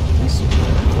I go this way.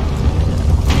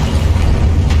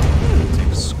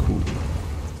 Everything's cool.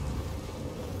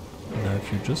 Now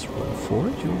if you just run for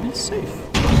it, you'll be safe.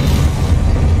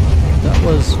 That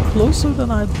was closer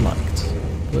than I'd liked,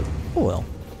 but oh well.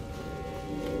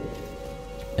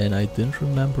 And I didn't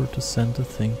remember to send the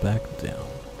thing back down.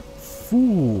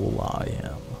 Fool I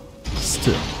am.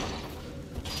 Still.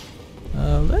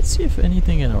 Let's see if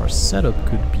anything in our setup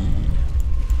could be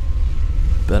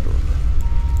better.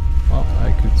 Well,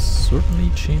 I could certainly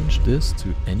change this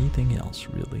to anything else,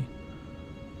 really.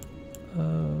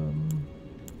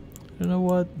 You know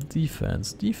what?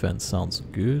 Defense. Defense sounds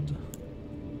good.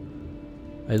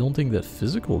 I don't think that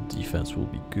physical defense will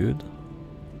be good.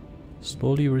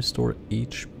 Slowly restore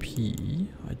HP.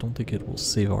 I don't think it will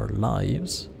save our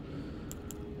lives.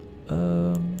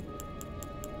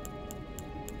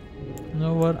 You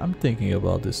know what? I'm thinking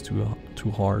about this too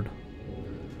hard.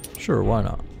 Sure, why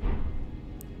not?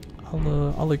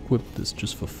 I'll equip this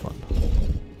just for fun.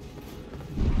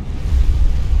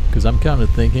 Because I'm kind of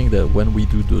thinking that when we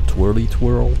do the twirly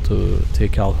twirl to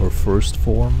take out her first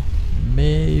form,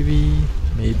 maybe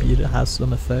it has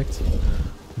some effect.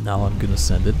 Now I'm gonna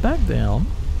send it back down.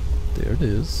 There it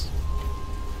is.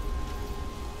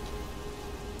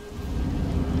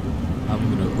 I'm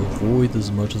gonna avoid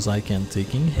as much as I can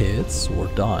taking hits or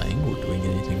dying or doing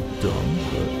anything dumb,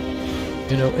 but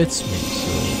you know, it's me,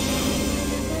 so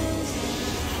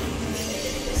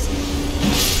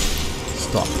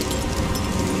stop.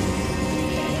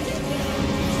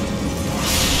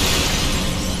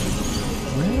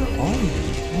 Where are you?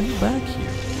 Are you back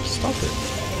here? Stop it.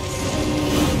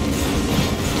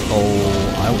 Oh,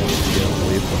 I want to get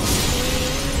away from it.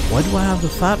 Why do I have the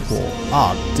fat wall?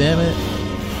 Ah, damn it.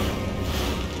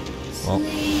 Well.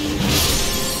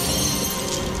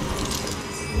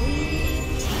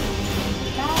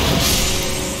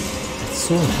 It's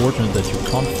so important that you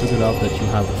can't figure out that you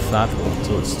have a fat wall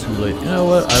until it's too late. You know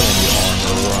what? I don't need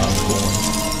armor where I'm going.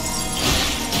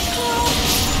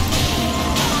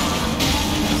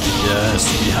 Yes,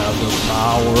 we have the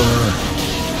power.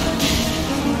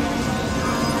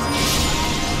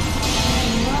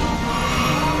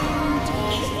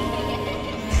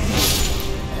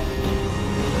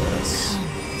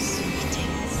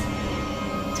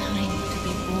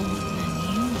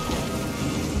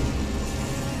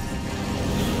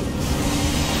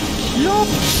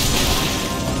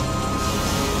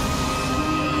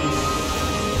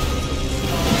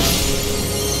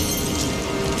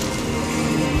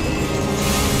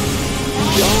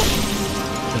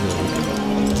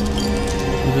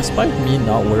 Despite me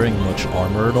not wearing much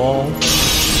armor at all,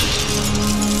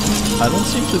 I don't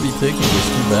seem to be taking this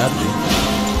too badly.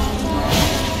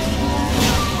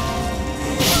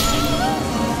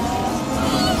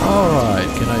 Alright,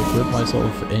 can I equip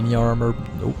myself with any armor?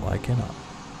 Nope, I cannot.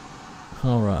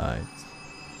 Alright.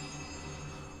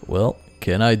 Well,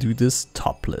 can I do this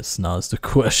topless? Now is the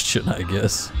question, I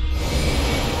guess.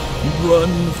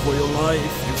 Run for your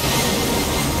life.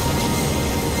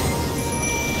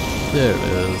 There it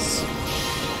is.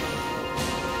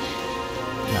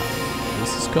 Now,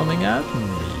 this is coming at me.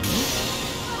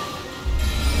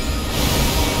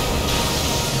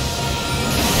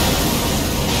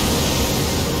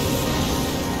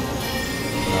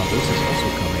 Now this is also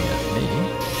coming at me.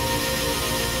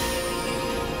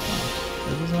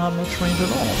 It doesn't have much range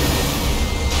at all.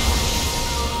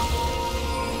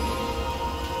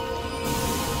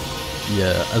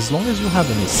 Yeah, as long as you have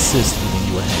an assist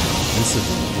within your hand, this is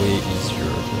way easier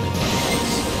than anything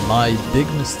else. My big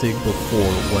mistake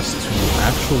before was to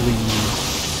actually...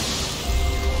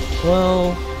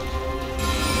 Well...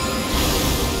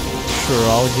 Sure,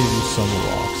 I'll give you some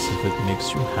rocks if it makes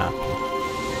you happy.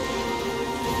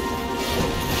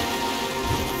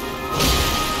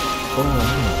 Oh, I'm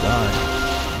gonna die.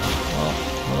 Well,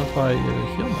 what if I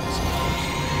heal myself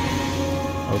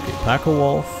first? Okay, pack a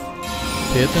wolf.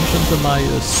 Pay attention to my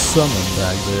summon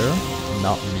back there,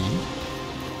 not me.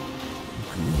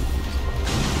 Good.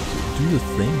 Do the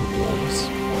thing, wolves.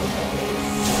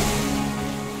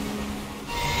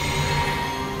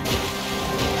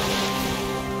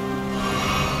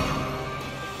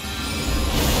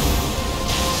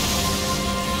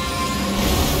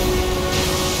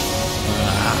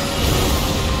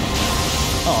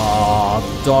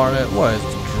 Ah, darn it. What is the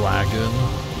dragon?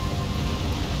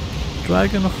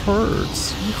 Dragon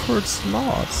hurts. He hurts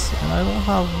lots. And I don't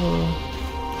have...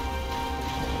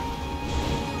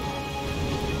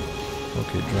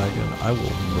 Okay, dragon, I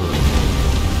will murder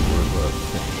the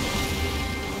thing.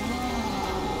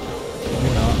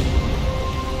 Maybe not.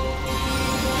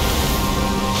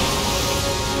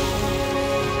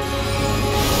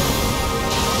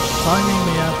 Timing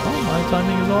me out. Oh, my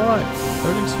timing is alright.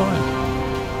 Everything's fine.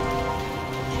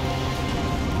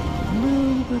 A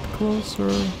little bit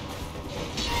closer.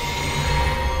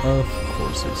 Of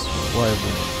course it's why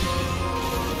wouldn't.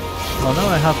 Oh, now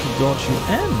I have to dodge you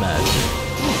and magic.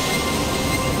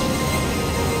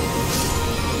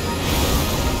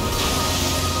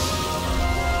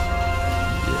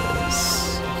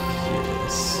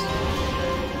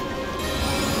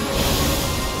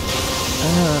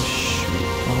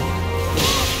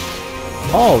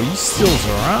 Oh, he still's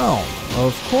around.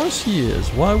 Of course he is.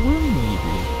 Why wouldn't he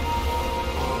be?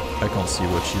 I can't see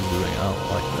what she's doing. I don't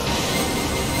like that.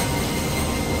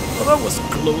 Oh, that was a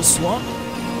close one.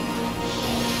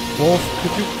 Wolf,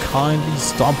 could you kindly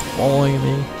stop following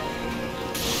me?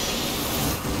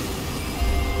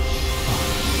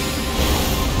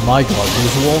 My god,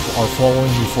 these wolves are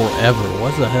following me forever.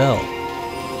 What the hell?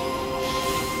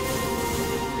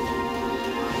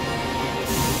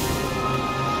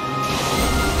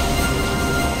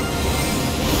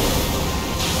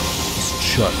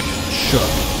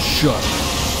 Shut.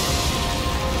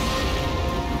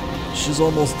 She's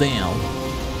almost down.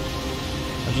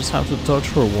 I just have to touch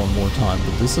her one more time,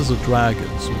 but this is a dragon,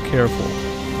 so careful.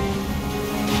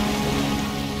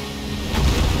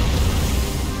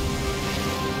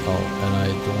 Oh, and I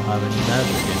don't have any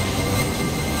magic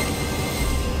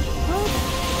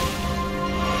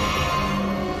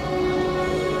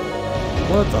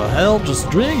anymore. What the hell? Just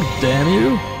drink, damn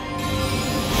you!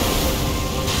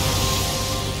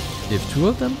 If two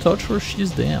of them touch her,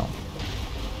 she's down.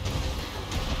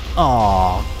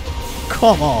 Aw,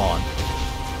 come on.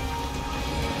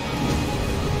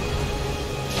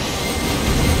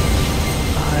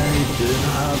 I didn't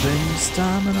have any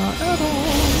stamina at all.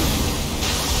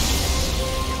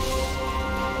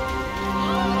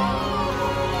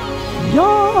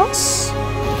 Yes!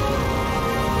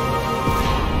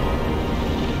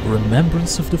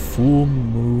 Remembrance of the Full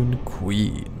Moon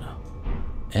Queen.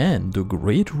 And the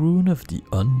great rune of the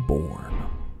Unborn.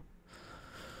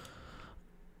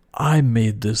 I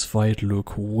made this fight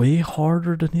look way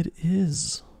harder than it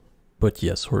is. But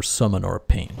yes, her summon are a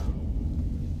pain.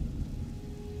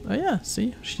 Oh yeah,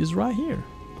 see, she's right here.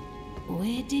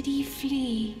 Where did ye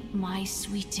flee, my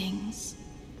sweetings?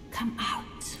 Come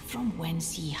out from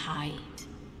whence ye hide.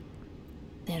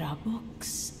 There are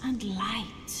books and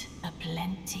light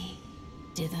aplenty,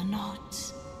 dither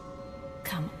not.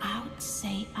 Come out,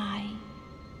 say I,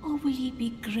 or will ye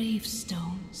be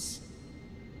gravestones,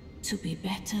 to be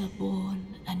better born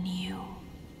anew?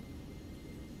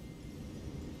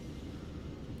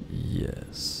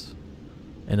 Yes.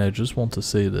 And I just want to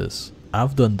say this.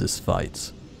 I've done this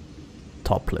fight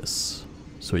topless.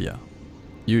 So yeah.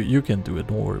 You can do it,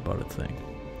 don't worry about a thing.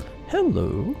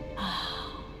 Hello.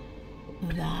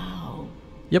 Thou.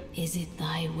 Yep. Is it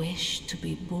thy wish to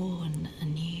be born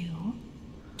anew?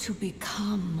 To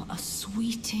become a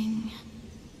sweeting,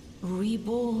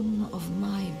 reborn of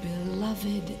my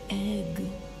beloved egg?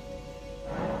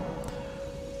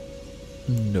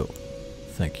 No,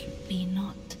 thank you. Be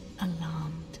not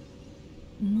alarmed,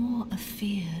 nor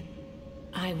afeared.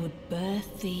 I would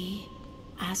birth thee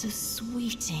as a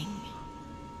sweeting,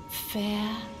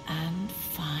 fair and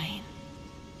fine.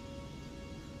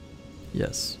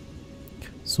 Yes.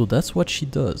 So that's what she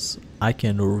does.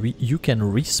 You can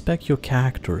respec your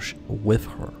character with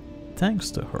her,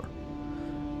 thanks to her.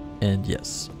 And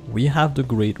yes, we have the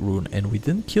great rune, and we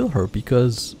didn't kill her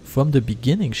because from the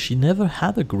beginning she never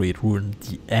had a great rune.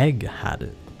 The egg had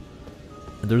it.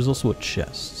 And there's also a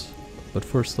chest. But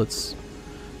first, let's.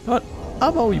 What? How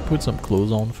about we put some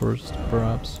clothes on first,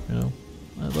 perhaps? You know,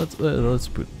 let's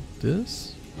put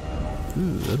this.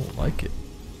 Ooh, I don't like it.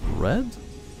 Red.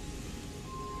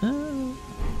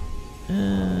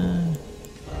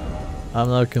 I'm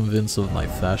not convinced of my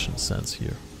fashion sense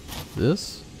here.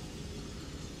 This?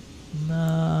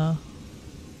 Nah.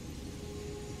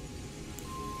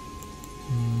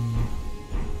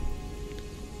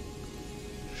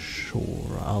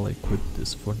 Sure, I'll equip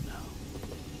this for now.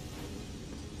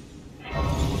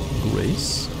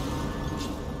 Grace?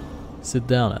 Sit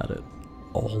down at it.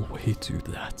 Always do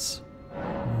that.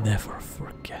 Never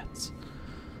forget.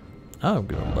 I'm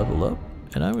gonna level up,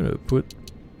 and I'm gonna put...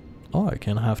 Oh, I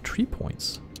can have 3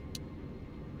 points.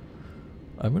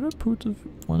 I'm gonna put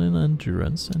one in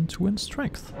endurance and 2 in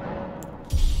strength.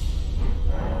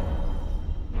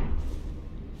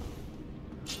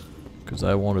 Because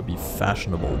I want to be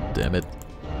fashionable, damn it.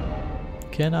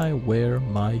 Can I wear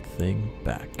my thing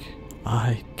back?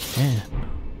 I can.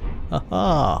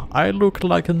 Haha, I look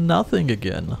like nothing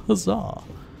again. Huzzah.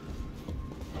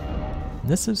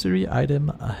 Necessary item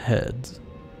ahead.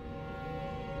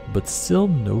 But still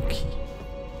no key.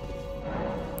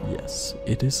 Yes,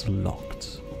 it is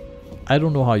locked. I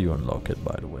don't know how you unlock it,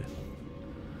 by the way.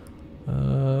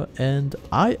 And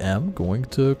I am going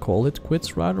to call it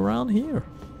quits right around here.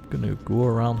 I'm gonna go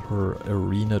around her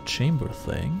arena chamber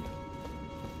thing.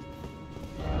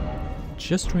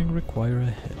 Gesturing require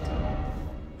ahead.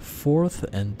 4th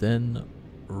and then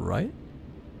right?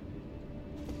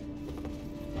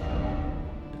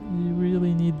 You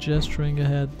really need gesturing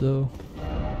ahead though.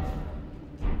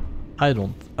 I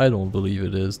don't believe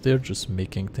it is. They're just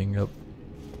making things up.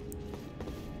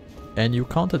 And you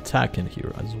can't attack in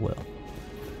here as well.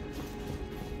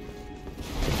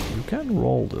 You can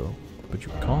roll though, but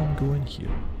you can't go in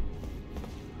here.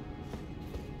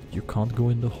 You can't go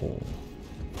in the hole.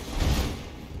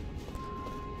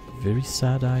 Very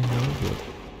sad, I know,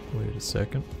 but wait a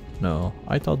second. No,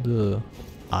 I thought the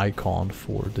icon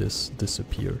for this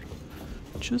disappeared.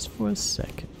 Just for a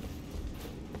second.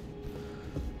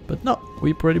 But no,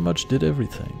 we pretty much did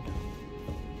everything.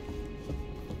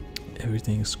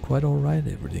 Everything is quite alright,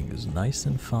 everything is nice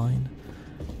and fine.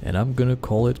 And I'm gonna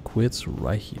call it quits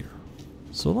right here.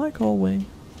 So like always,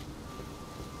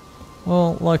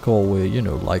 well, like always, you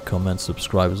know, like, comment,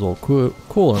 subscribe is all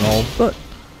cool and all, but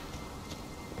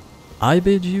I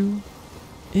bid you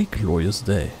a glorious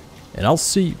day. And I'll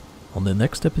see you on the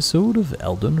next episode of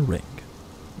Elden Ring.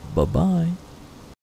 Bye bye.